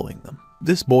boy following them.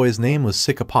 This boy's name was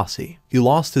Sikapasi. He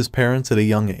lost his parents at a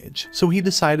young age, so he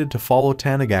decided to follow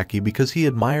Tanigaki because he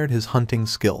admired his hunting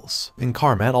skills.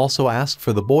 Inkarmat also asked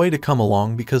for the boy to come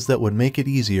along because that would make it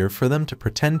easier for them to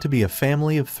pretend to be a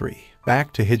family of 3.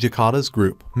 Back to Hijikata's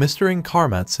group, Mr.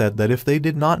 Inkarmat said that if they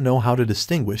did not know how to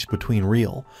distinguish between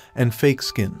real and fake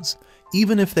skins,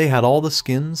 even if they had all the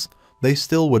skins, they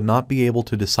still would not be able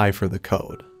to decipher the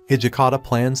code. Hijikata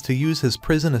plans to use his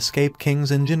prison escape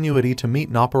king's ingenuity to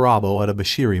meet Naparabo at a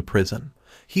Bashiri prison.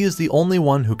 He is the only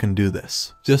one who can do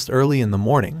this. Just early in the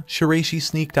morning, Shiraishi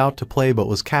sneaked out to play but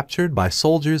was captured by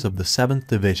soldiers of the 7th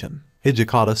Division.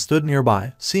 Hijikata stood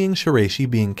nearby, seeing Shiraishi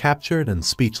being captured and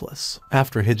speechless.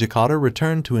 After Hijikata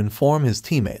returned to inform his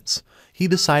teammates, he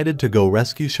decided to go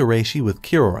rescue Shiraishi with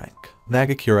Kirorank.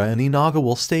 Nagakura and Inaga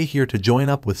will stay here to join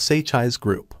up with Seichai's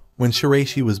group. When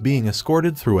Shiraishi was being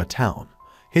escorted through a town,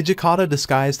 Hijikata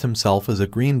disguised himself as a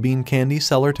green bean candy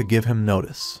seller to give him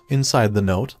notice. Inside the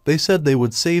note, they said they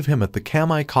would save him at the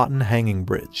Kamai Cotton Hanging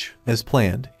Bridge. As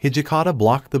planned, Hijikata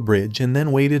blocked the bridge and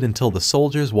then waited until the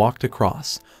soldiers walked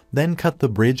across, then cut the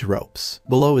bridge ropes.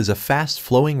 Below is a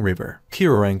fast-flowing river.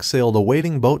 Kirorank sailed a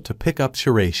waiting boat to pick up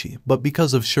Shiraishi, but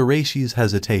because of Shiraishi's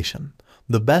hesitation,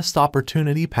 the best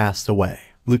opportunity passed away.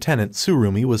 Lieutenant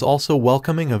Tsurumi was also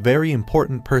welcoming a very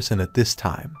important person at this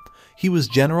time. He was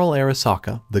General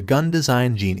Arasaka, the gun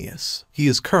design genius. He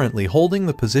is currently holding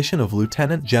the position of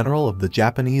Lieutenant General of the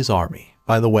Japanese Army.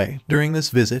 By the way, during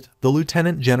this visit, the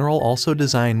Lieutenant General also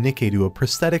designed Nikedu a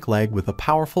prosthetic leg with a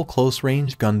powerful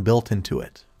close-range gun built into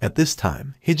it. At this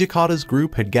time, Hijikata's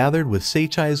group had gathered with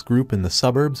Seichai's group in the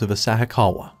suburbs of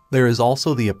Asahikawa. There is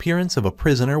also the appearance of a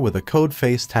prisoner with a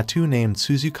code-face tattoo named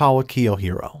Suzukawa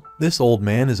Kiyohiro. This old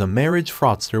man is a marriage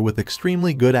fraudster with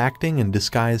extremely good acting and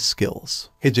disguise skills.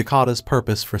 Hijikata's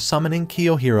purpose for summoning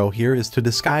Kiyohiro here is to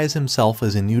disguise himself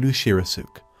as Inudu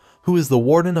Shirasuke, who is the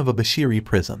warden of a Bashiri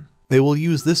prison. They will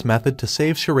use this method to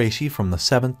save Shiraishi from the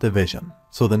 7th Division.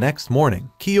 So the next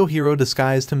morning, Kiyohiro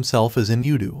disguised himself as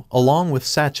Inudu, along with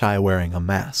Sachai wearing a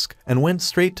mask, and went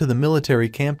straight to the military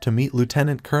camp to meet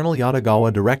Lieutenant Colonel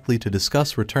Yatagawa directly to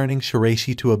discuss returning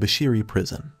Shiraishi to a Bashiri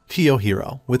prison.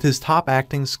 Kiyohiro, with his top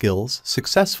acting skills,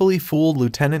 successfully fooled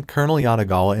Lieutenant Colonel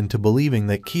Yatagawa into believing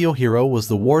that Kiyohiro was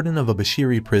the warden of a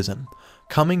Bashiri prison,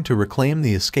 coming to reclaim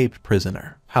the escaped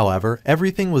prisoner. However,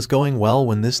 everything was going well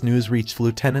when this news reached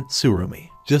Lieutenant Tsurumi.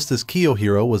 Just as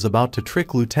Kiyohiro was about to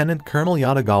trick Lieutenant Colonel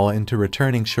Yatagawa into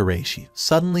returning Shiraishi,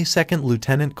 suddenly Second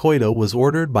Lieutenant Koido was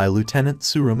ordered by Lieutenant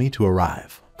Tsurumi to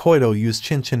arrive. Koido used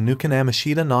Chinchin Nukan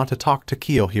Amashita not to talk to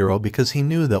Kiyohiro because he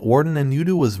knew that Warden and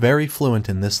Yudu was very fluent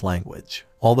in this language.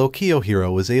 Although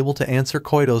Kiyohiro was able to answer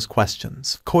Koido's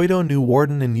questions, Koido knew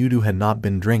Warden and Yudu had not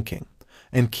been drinking,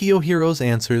 and Kiyohiro's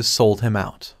answers sold him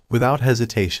out. Without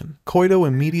hesitation, Koido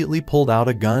immediately pulled out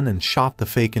a gun and shot the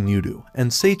fake Yudu, and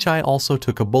Seichai also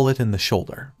took a bullet in the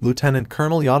shoulder. Lieutenant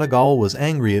Colonel Yatagawa was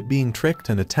angry at being tricked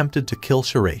and attempted to kill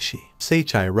Shiraishi.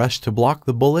 Seichai rushed to block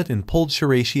the bullet and pulled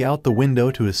Shiraishi out the window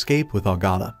to escape with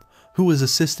Ogata, who was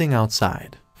assisting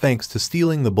outside. Thanks to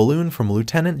stealing the balloon from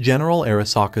Lieutenant General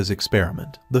Arasaka's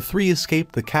experiment, the three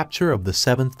escaped the capture of the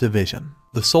 7th Division.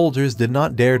 The soldiers did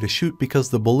not dare to shoot because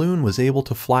the balloon was able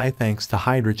to fly thanks to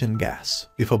hydrogen gas.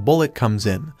 If a bullet comes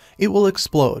in, it will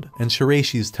explode, and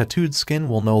Shiraishi's tattooed skin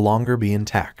will no longer be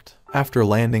intact. After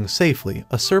landing safely,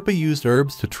 a Serpa used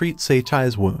herbs to treat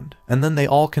Seichai's wound, and then they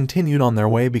all continued on their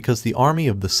way because the army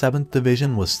of the 7th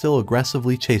Division was still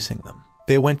aggressively chasing them.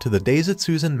 They went to the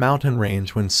Daizatsuzen mountain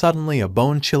range when suddenly a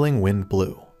bone-chilling wind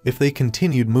blew. If they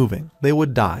continued moving, they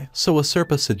would die, so a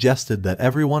Serpa suggested that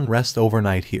everyone rest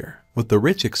overnight here. With the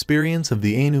rich experience of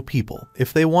the Ainu people,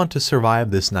 if they want to survive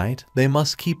this night, they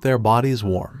must keep their bodies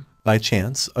warm. By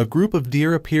chance, a group of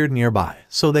deer appeared nearby,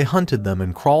 so they hunted them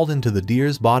and crawled into the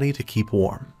deer's body to keep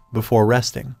warm. Before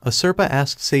resting, a Serpa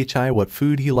asked Seichai what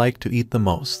food he liked to eat the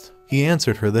most. He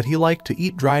answered her that he liked to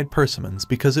eat dried persimmons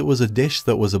because it was a dish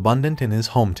that was abundant in his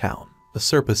hometown. The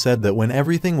Serpa said that when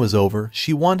everything was over,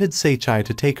 she wanted Seichai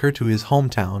to take her to his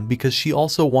hometown because she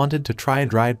also wanted to try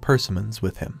dried persimmons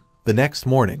with him. The next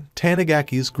morning,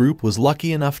 Tanagaki's group was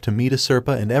lucky enough to meet a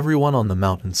Serpa and everyone on the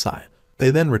mountainside.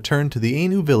 They then returned to the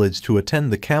Ainu village to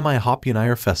attend the Kamai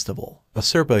Hopyunire festival. A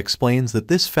Serpa explains that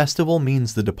this festival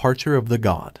means the departure of the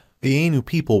god. The Ainu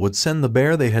people would send the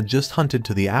bear they had just hunted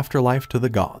to the afterlife to the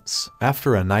gods.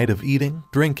 After a night of eating,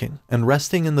 drinking, and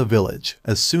resting in the village,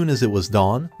 as soon as it was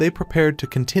dawn, they prepared to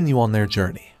continue on their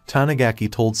journey.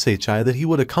 Tanagaki told Seichai that he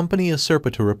would accompany a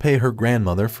Serpa to repay her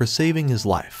grandmother for saving his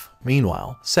life.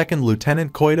 Meanwhile, Second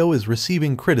Lieutenant Koido is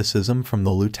receiving criticism from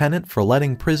the lieutenant for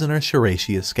letting prisoner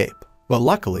Shiraishi escape. But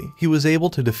luckily, he was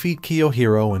able to defeat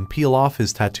Kiyohiro and peel off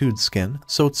his tattooed skin,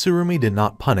 so Tsurumi did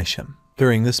not punish him.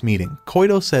 During this meeting,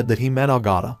 Koido said that he met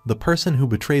Ogata, the person who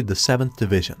betrayed the 7th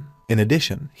Division. In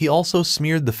addition, he also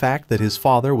smeared the fact that his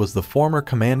father was the former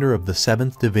commander of the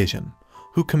 7th Division,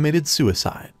 who committed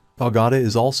suicide. Ogata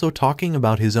is also talking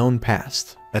about his own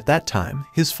past. At that time,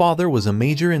 his father was a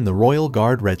major in the Royal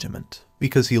Guard Regiment.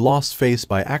 Because he lost face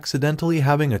by accidentally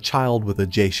having a child with a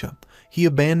geisha, he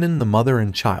abandoned the mother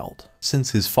and child.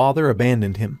 Since his father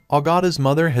abandoned him, Ogata's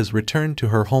mother has returned to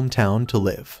her hometown to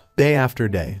live. Day after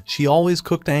day, she always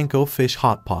cooked anko fish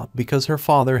hot pot because her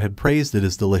father had praised it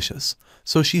as delicious,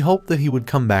 so she hoped that he would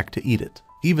come back to eat it.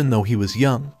 Even though he was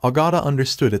young, Ogata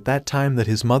understood at that time that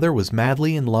his mother was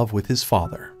madly in love with his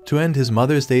father. To end his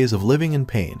mother's days of living in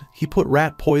pain, he put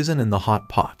rat poison in the hot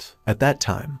pot. At that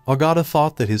time, Ogata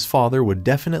thought that his father would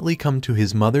definitely come to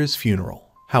his mother's funeral.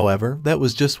 However, that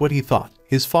was just what he thought.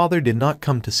 His father did not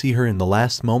come to see her in the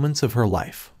last moments of her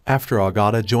life. After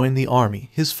Ogata joined the army,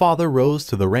 his father rose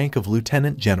to the rank of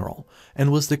lieutenant general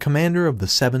and was the commander of the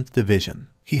 7th Division.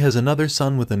 He has another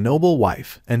son with a noble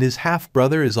wife, and his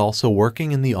half-brother is also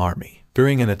working in the army.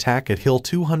 During an attack at Hill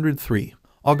 203,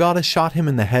 Ogata shot him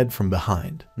in the head from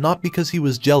behind, not because he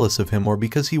was jealous of him or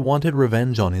because he wanted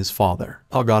revenge on his father.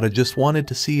 Ogata just wanted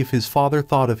to see if his father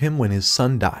thought of him when his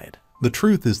son died. The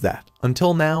truth is that,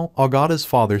 until now, Ogata's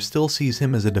father still sees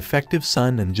him as a defective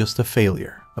son and just a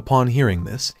failure. Upon hearing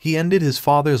this, he ended his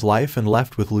father's life and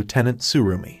left with Lieutenant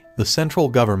Tsurumi. The central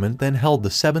government then held the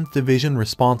 7th Division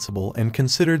responsible and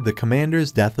considered the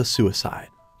commander's death a suicide.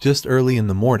 Just early in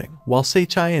the morning, while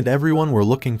Seichai and everyone were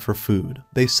looking for food,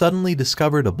 they suddenly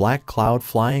discovered a black cloud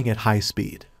flying at high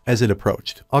speed. As it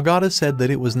approached, Ogata said that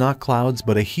it was not clouds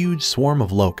but a huge swarm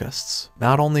of locusts.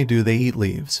 Not only do they eat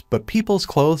leaves, but people's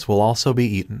clothes will also be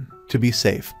eaten. To be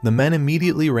safe, the men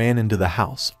immediately ran into the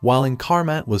house, while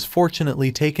Inkarmat was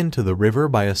fortunately taken to the river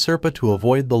by a Serpa to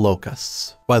avoid the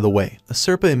locusts. By the way, a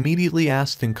Serpa immediately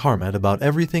asked Inkarmat about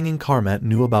everything Inkarmat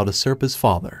knew about a Serpa's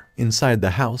father. Inside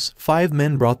the house, 5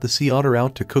 men brought the sea otter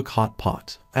out to cook hot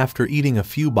pot. After eating a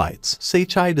few bites,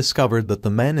 Seichai discovered that the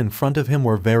men in front of him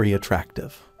were very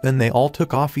attractive. Then they all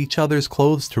took off each other's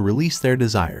clothes to release their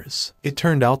desires. It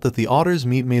turned out that the otter's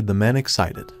meat made the men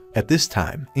excited. At this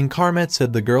time, Inkarmat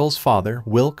said the girl's father,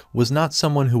 Wilk, was not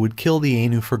someone who would kill the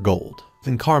Ainu for gold.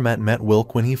 Inkarmat met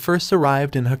Wilk when he first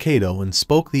arrived in Hokkaido and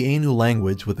spoke the Ainu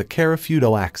language with a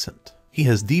Karafudo accent. He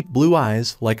has deep blue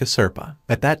eyes like a Serpa.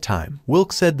 At that time,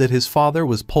 Wilk said that his father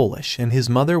was Polish and his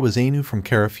mother was Ainu from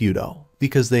Karafudo.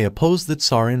 Because they opposed the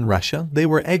Tsar in Russia, they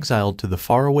were exiled to the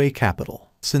faraway capital.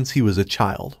 Since he was a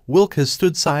child, Wilk has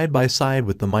stood side by side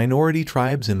with the minority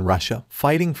tribes in Russia,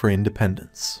 fighting for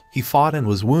independence. He fought and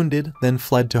was wounded, then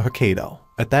fled to Hokkaido.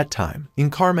 At that time,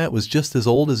 Inkarmat was just as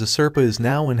old as Aserpa is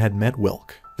now and had met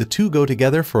Wilk. The two go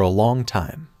together for a long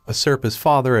time. Aserpa's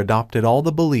father adopted all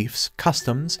the beliefs,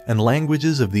 customs, and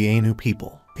languages of the Ainu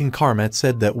people. Inkarmat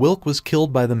said that Wilk was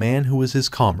killed by the man who was his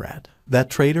comrade. That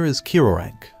traitor is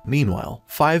Kirorank. Meanwhile,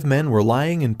 5 men were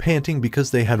lying and panting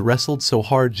because they had wrestled so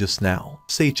hard just now.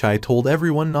 Seichai told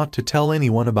everyone not to tell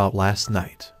anyone about last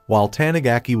night. While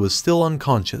Tanigaki was still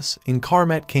unconscious,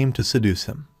 Inkarmat came to seduce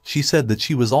him. She said that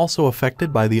she was also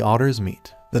affected by the otter's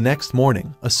meat. The next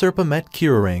morning, Aserpa met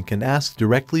Kirorank and asked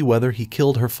directly whether he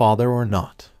killed her father or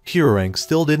not. Kirorank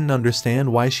still didn't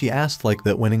understand why she asked like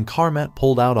that when Inkarmat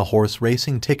pulled out a horse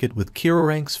racing ticket with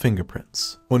Kirorank's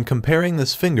fingerprints. When comparing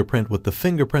this fingerprint with the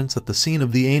fingerprints at the scene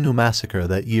of the Ainu massacre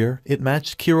that year, it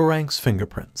matched Kirorank's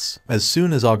fingerprints. As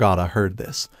soon as Agata heard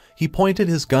this, he pointed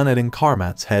his gun at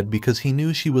Inkarmat's head because he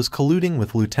knew she was colluding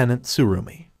with Lieutenant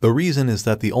Tsurumi. The reason is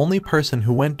that the only person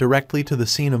who went directly to the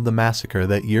scene of the massacre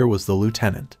that year was the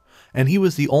lieutenant, and he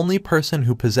was the only person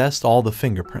who possessed all the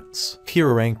fingerprints.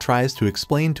 Kirorank tries to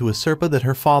explain to Aserpa that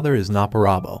her father is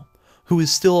Naparabo, who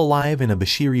is still alive in a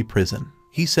Bashiri prison.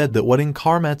 He said that what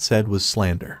Inkarmat said was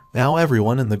slander. Now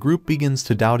everyone in the group begins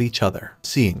to doubt each other.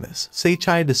 Seeing this,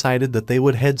 Seichai decided that they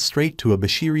would head straight to a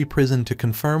Bashiri prison to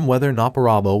confirm whether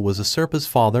Naparabo was Aserpa's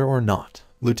father or not.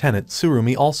 Lieutenant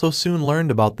Tsurumi also soon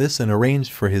learned about this and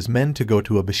arranged for his men to go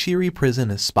to a Bashiri prison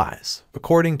as spies.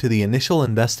 According to the initial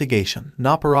investigation,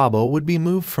 Naparabo would be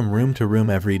moved from room to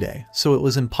room every day, so it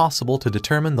was impossible to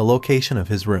determine the location of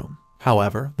his room.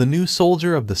 However, the new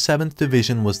soldier of the 7th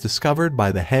Division was discovered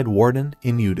by the head warden,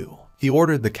 Inudu. He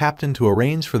ordered the captain to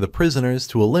arrange for the prisoners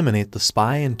to eliminate the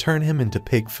spy and turn him into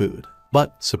pig food.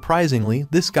 But, surprisingly,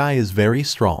 this guy is very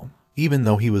strong. Even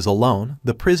though he was alone,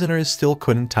 the prisoners still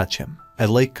couldn't touch him. At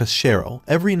Lake Cashero,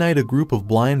 every night a group of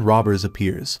blind robbers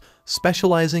appears,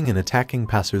 specializing in attacking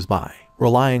passers-by.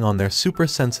 Relying on their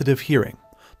super-sensitive hearing,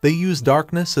 they use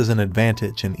darkness as an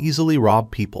advantage and easily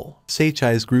rob people.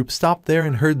 Seichai's group stopped there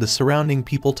and heard the surrounding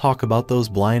people talk about those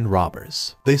blind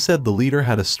robbers. They said the leader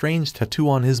had a strange tattoo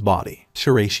on his body.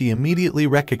 Shiraishi immediately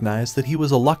recognized that he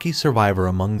was a lucky survivor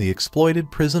among the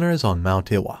exploited prisoners on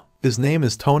Mount Iwa. His name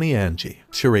is Tony Anji.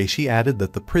 Shiraishi added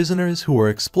that the prisoners who were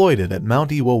exploited at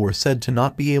Mount Iwa were said to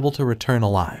not be able to return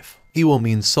alive. Iwa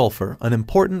means sulfur, an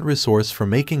important resource for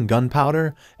making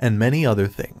gunpowder and many other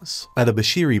things. At a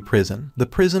Bashiri prison, the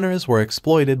prisoners were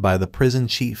exploited by the prison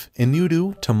chief,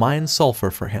 Inudu, to mine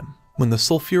sulfur for him. When the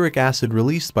sulfuric acid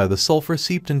released by the sulfur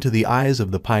seeped into the eyes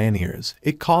of the pioneers,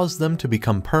 it caused them to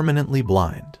become permanently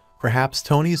blind. Perhaps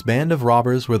Tony's band of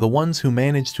robbers were the ones who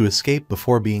managed to escape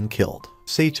before being killed.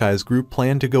 Seichai's group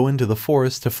planned to go into the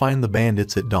forest to find the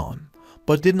bandits at dawn,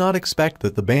 but did not expect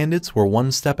that the bandits were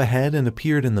one step ahead and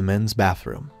appeared in the men's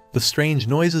bathroom. The strange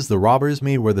noises the robbers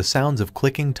made were the sounds of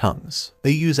clicking tongues.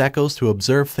 They use echoes to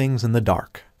observe things in the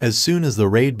dark. As soon as the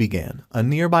raid began, a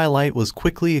nearby light was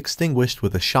quickly extinguished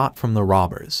with a shot from the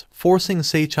robbers, forcing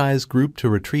Seichai's group to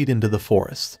retreat into the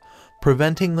forest,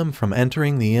 preventing them from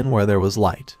entering the inn where there was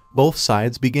light. Both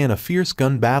sides began a fierce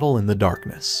gun battle in the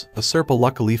darkness. Aserpa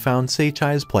luckily found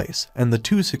Seichai's place, and the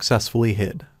two successfully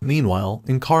hid. Meanwhile,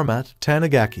 Inkarmat,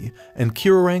 Tanigaki, and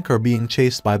Kirorank are being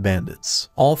chased by bandits.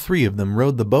 All 3 of them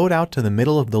rowed the boat out to the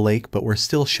middle of the lake but were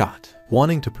still shot.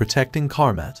 Wanting to protect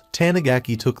Inkarmat,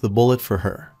 Tanigaki took the bullet for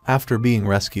her. After being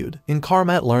rescued,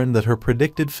 Inkarmat learned that her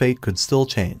predicted fate could still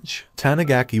change.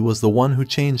 Tanigaki was the one who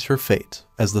changed her fate.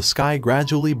 As the sky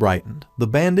gradually brightened, the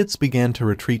bandits began to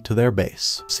retreat to their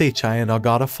base. Seichai and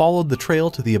Agata followed the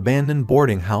trail to the abandoned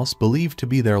boarding house believed to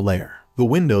be their lair. The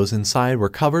windows inside were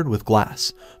covered with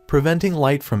glass, preventing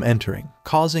light from entering,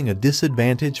 causing a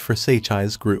disadvantage for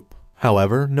Seichai's group.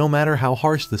 However, no matter how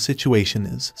harsh the situation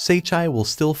is, Seichai will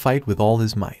still fight with all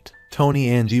his might. Tony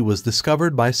Anji was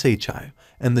discovered by Seichai,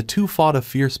 and the two fought a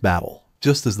fierce battle.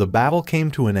 Just as the battle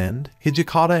came to an end,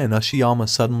 Hijikata and Ashiyama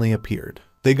suddenly appeared.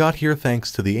 They got here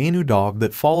thanks to the Ainu dog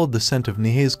that followed the scent of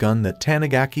Nihei's gun that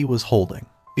Tanigaki was holding.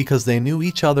 Because they knew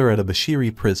each other at a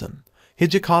Bashiri prison,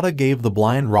 Hijikata gave the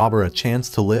blind robber a chance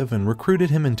to live and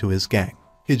recruited him into his gang.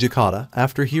 Hijikata,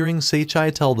 after hearing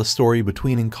Seichai tell the story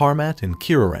between Inkarmat and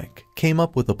Kirorank, came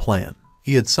up with a plan.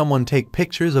 He had someone take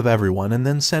pictures of everyone and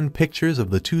then send pictures of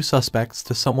the two suspects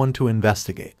to someone to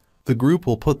investigate. The group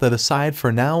will put that aside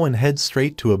for now and head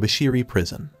straight to a Bashiri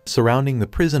prison. Surrounding the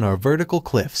prison are vertical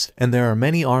cliffs, and there are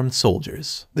many armed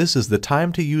soldiers. This is the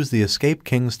time to use the escaped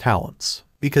king's talents.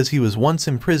 Because he was once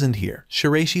imprisoned here,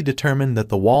 Shiraishi determined that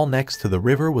the wall next to the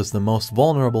river was the most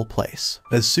vulnerable place.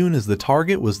 As soon as the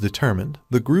target was determined,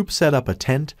 the group set up a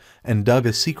tent and dug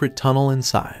a secret tunnel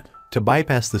inside to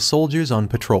bypass the soldiers on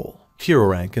patrol.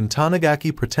 Kirorank and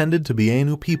Tanigaki pretended to be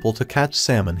Ainu people to catch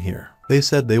salmon here. They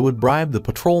said they would bribe the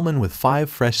patrolman with 5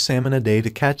 fresh salmon a day to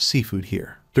catch seafood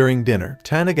here. During dinner,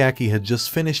 Tanigaki had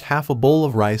just finished half a bowl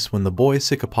of rice when the boy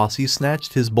Sikapasi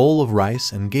snatched his bowl of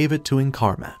rice and gave it to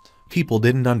Inkarmat. People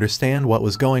didn't understand what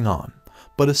was going on,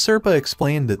 but a Serpa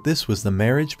explained that this was the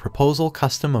marriage proposal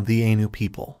custom of the Ainu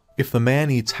people. If the man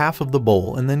eats half of the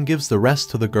bowl and then gives the rest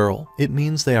to the girl, it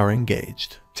means they are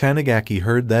engaged. Tanigaki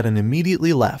heard that and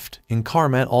immediately left.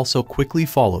 Inkarmat also quickly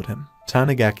followed him.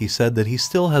 Tanigaki said that he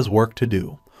still has work to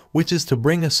do, which is to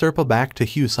bring a Serpa back to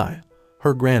Husai,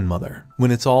 her grandmother.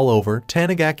 When it's all over,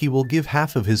 Tanigaki will give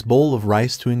half of his bowl of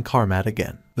rice to Inkarmat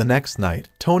again. The next night,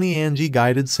 Tony Angie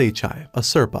guided Seichai, a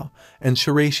Serpa, and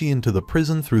Shiraishi into the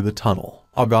prison through the tunnel.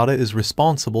 Agata is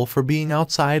responsible for being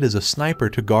outside as a sniper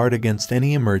to guard against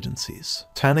any emergencies.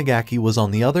 Tanigaki was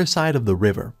on the other side of the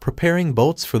river, preparing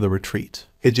boats for the retreat.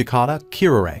 Hijikata,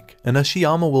 Kirorank, and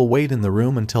Ashiyama will wait in the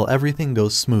room until everything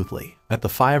goes smoothly. At the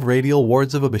 5 radial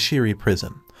wards of a Bashiri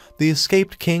prison, the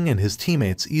escaped king and his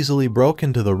teammates easily broke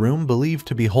into the room believed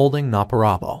to be holding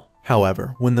Naparabo.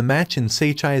 However, when the match in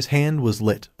Seichai's hand was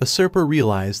lit, a Serpa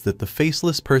realized that the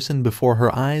faceless person before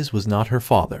her eyes was not her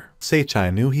father.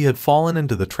 Seichai knew he had fallen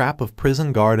into the trap of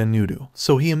prison guard Anudu,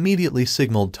 so he immediately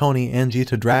signaled Tony Angie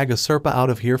to drag a Serpa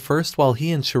out of here first while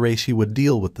he and Shiraishi would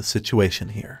deal with the situation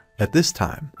here. At this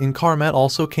time, Inkarmat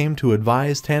also came to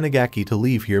advise Tanigaki to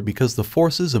leave here because the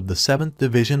forces of the 7th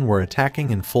Division were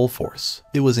attacking in full force.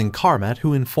 It was Inkarmat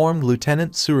who informed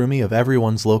Lieutenant Tsurumi of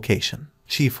everyone's location.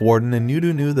 Chief Warden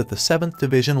Anudu knew that the 7th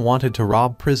Division wanted to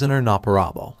rob prisoner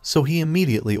Naparabo, so he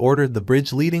immediately ordered the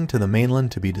bridge leading to the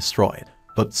mainland to be destroyed.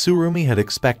 But Tsurumi had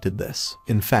expected this.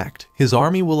 In fact, his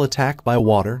army will attack by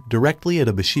water directly at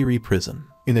a Bashiri prison.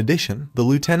 In addition, the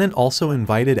lieutenant also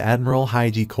invited Admiral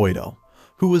Haiji Koido,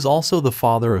 who was also the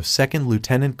father of 2nd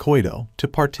Lieutenant Koido, to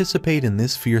participate in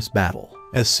this fierce battle.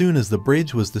 As soon as the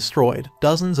bridge was destroyed,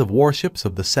 dozens of warships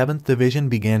of the 7th Division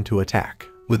began to attack.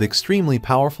 With extremely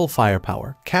powerful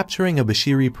firepower, capturing a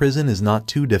Bashiri prison is not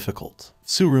too difficult.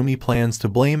 Tsurumi plans to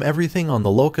blame everything on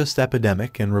the locust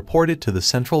epidemic and report it to the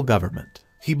central government.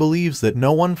 He believes that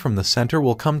no one from the center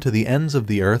will come to the ends of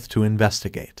the earth to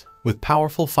investigate. With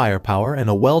powerful firepower and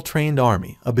a well-trained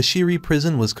army, a Bashiri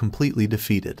prison was completely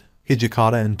defeated.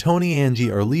 Hijikata and Tony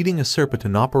Angie are leading a Serpa to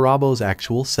Naparabo's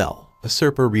actual cell. The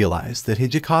Serpa realized that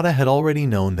Hijikata had already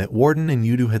known that Warden and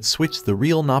Yudu had switched the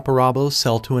real Naparabo's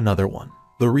cell to another one.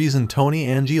 The reason Tony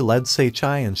Angie led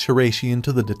Seichai and Shiraishi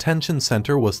into the detention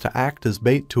center was to act as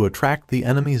bait to attract the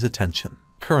enemy's attention.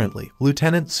 Currently,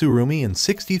 Lieutenant Tsurumi and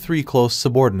 63 close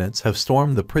subordinates have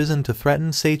stormed the prison to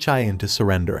threaten Seichai into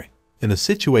surrendering. In a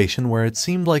situation where it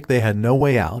seemed like they had no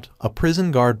way out, a prison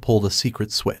guard pulled a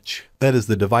secret switch. That is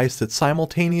the device that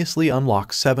simultaneously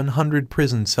unlocks 700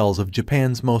 prison cells of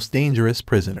Japan's most dangerous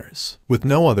prisoners. With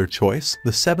no other choice,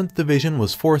 the 7th Division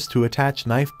was forced to attach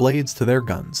knife blades to their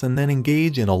guns and then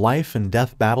engage in a life and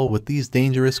death battle with these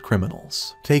dangerous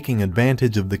criminals. Taking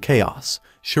advantage of the chaos,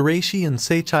 Shiraishi and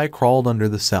Seichai crawled under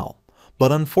the cell.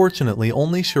 But unfortunately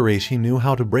only Shiraishi knew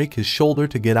how to break his shoulder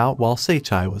to get out while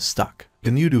Seichai was stuck.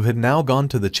 Inudu had now gone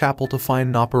to the chapel to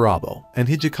find Naparabo, and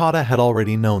Hijikata had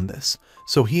already known this,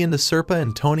 so he and the Serpa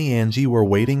and Tony Angie were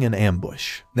waiting in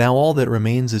ambush. Now all that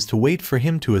remains is to wait for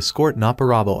him to escort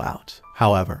Naparabo out.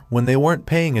 However, when they weren't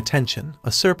paying attention, a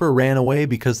Serpa ran away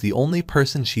because the only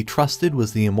person she trusted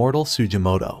was the immortal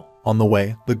Sujimoto. On the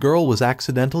way, the girl was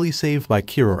accidentally saved by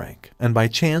Kirorank, and by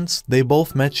chance, they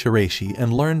both met Shiraishi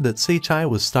and learned that Seichai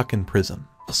was stuck in prison.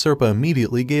 Serpa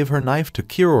immediately gave her knife to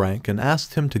Kirorank and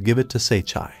asked him to give it to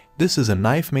Seichai. This is a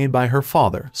knife made by her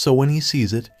father, so when he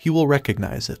sees it, he will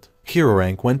recognize it.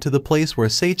 Kirorank went to the place where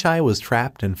Seichai was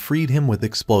trapped and freed him with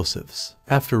explosives.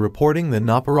 After reporting that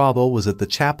Naparabo was at the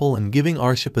chapel and giving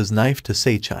Arshipa's knife to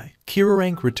Seichai,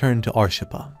 Kirorank returned to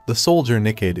Arshipa. The soldier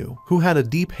Nikedu, who had a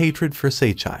deep hatred for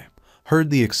Seichai, heard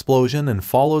the explosion and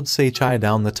followed Seichai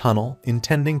down the tunnel,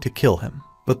 intending to kill him.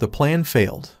 But the plan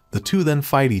failed. The two then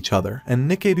fight each other,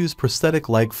 and Nikedu's prosthetic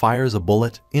leg fires a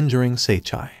bullet, injuring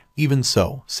Seichai. Even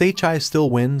so, Seichai still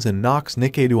wins and knocks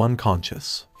Nikedu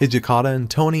unconscious. Hijikata and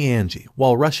Tony Angie,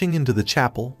 while rushing into the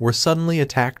chapel, were suddenly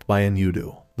attacked by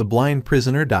Anudu. The blind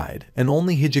prisoner died, and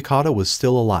only Hijikata was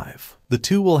still alive. The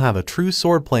two will have a true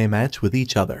swordplay match with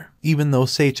each other. Even though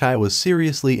Seichai was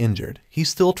seriously injured, he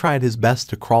still tried his best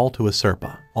to crawl to a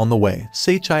Serpa. On the way,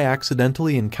 Seichai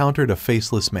accidentally encountered a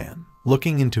faceless man.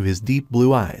 Looking into his deep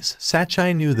blue eyes,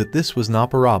 Seichai knew that this was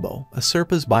Naparabo, a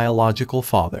Serpa's biological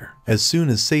father. As soon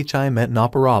as Seichai met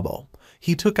Naparabo,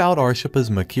 he took out Arshipa's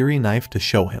Makiri knife to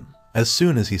show him. As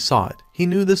soon as he saw it, he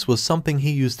knew this was something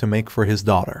he used to make for his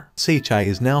daughter. Seichai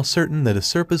is now certain that a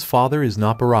Serpa's father is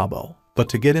Naparabo. But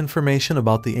to get information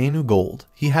about the Ainu gold,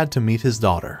 he had to meet his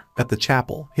daughter. At the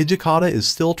chapel, Hijikata is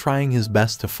still trying his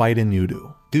best to fight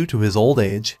Inyudu. Due to his old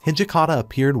age, Hijikata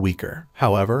appeared weaker.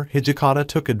 However, Hijikata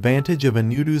took advantage of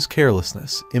Inyudu's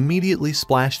carelessness, immediately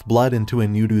splashed blood into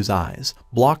Inyudu's eyes,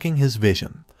 blocking his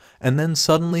vision, and then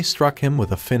suddenly struck him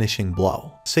with a finishing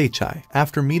blow. Seichai,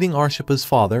 after meeting Arshipa's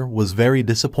father, was very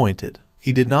disappointed.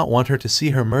 He did not want her to see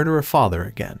her murderer father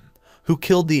again, who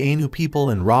killed the Ainu people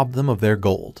and robbed them of their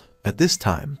gold. At this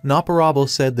time, Naparabo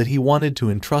said that he wanted to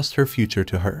entrust her future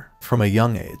to her. From a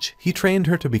young age, he trained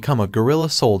her to become a guerrilla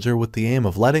soldier with the aim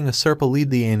of letting a Serpa lead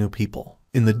the Ainu people.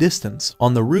 In the distance,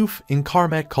 on the roof,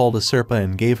 Inkarmat called a Serpa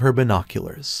and gave her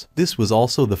binoculars. This was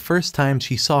also the first time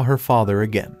she saw her father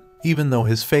again. Even though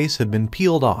his face had been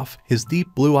peeled off, his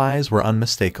deep blue eyes were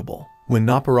unmistakable. When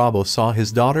Naparabo saw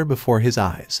his daughter before his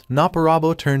eyes,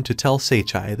 Naparabo turned to tell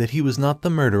Seichai that he was not the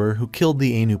murderer who killed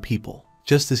the Ainu people.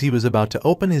 Just as he was about to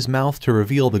open his mouth to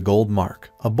reveal the gold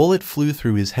mark, a bullet flew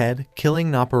through his head,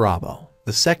 killing Naparabo.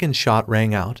 The second shot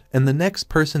rang out, and the next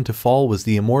person to fall was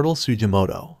the Immortal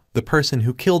Sugimoto. The person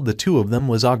who killed the two of them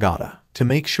was Agata. To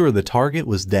make sure the target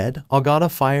was dead, Agata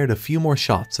fired a few more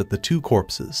shots at the two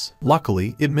corpses.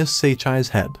 Luckily, it missed Seichai's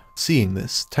head. Seeing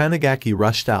this, Tanigaki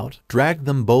rushed out, dragged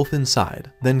them both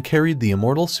inside, then carried the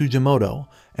Immortal Sugimoto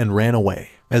and ran away.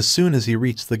 As soon as he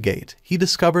reached the gate, he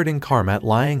discovered Inkarmat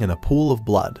lying in a pool of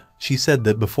blood. She said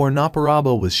that before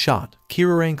Naparabo was shot,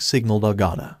 Kirarank signaled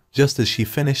Agata. Just as she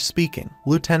finished speaking,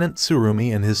 Lieutenant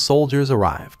Tsurumi and his soldiers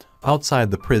arrived.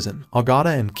 Outside the prison,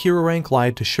 Agata and Kirarank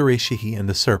lied to Shireshihi and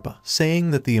the Serpa,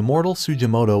 saying that the Immortal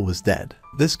Sugimoto was dead.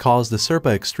 This caused the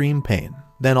Serpa extreme pain.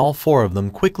 Then all four of them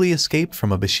quickly escaped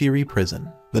from a Bashiri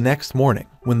prison. The next morning,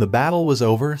 when the battle was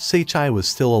over, Seichai was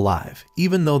still alive,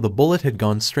 even though the bullet had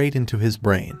gone straight into his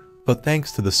brain. But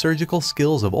thanks to the surgical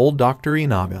skills of old Dr.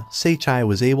 Inaga, Seichai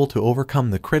was able to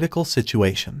overcome the critical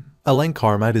situation.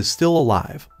 Inkarmat is still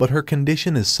alive, but her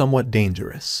condition is somewhat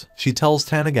dangerous. She tells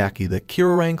Tanigaki that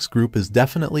Kirarank's group is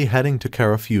definitely heading to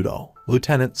Karafudo.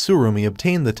 Lieutenant Tsurumi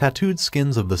obtained the tattooed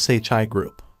skins of the Seichai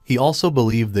group. He also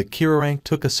believed that Kirarank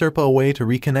took a Serpa away to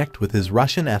reconnect with his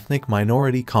Russian ethnic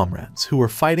minority comrades who were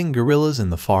fighting guerrillas in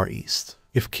the Far East.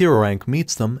 If Kirarank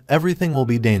meets them, everything will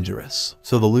be dangerous.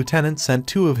 So the lieutenant sent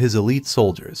two of his elite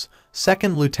soldiers,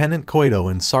 2nd Lieutenant Koido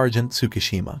and Sergeant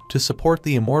Tsukishima, to support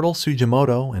the Immortal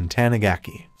Sugimoto and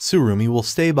Tanigaki. Tsurumi will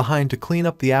stay behind to clean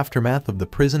up the aftermath of the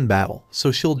prison battle,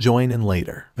 so she'll join in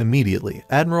later. Immediately,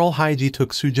 Admiral Haiji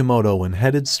took Sugimoto and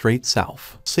headed straight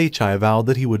south. Seichai vowed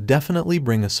that he would definitely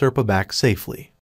bring a Serpa back safely.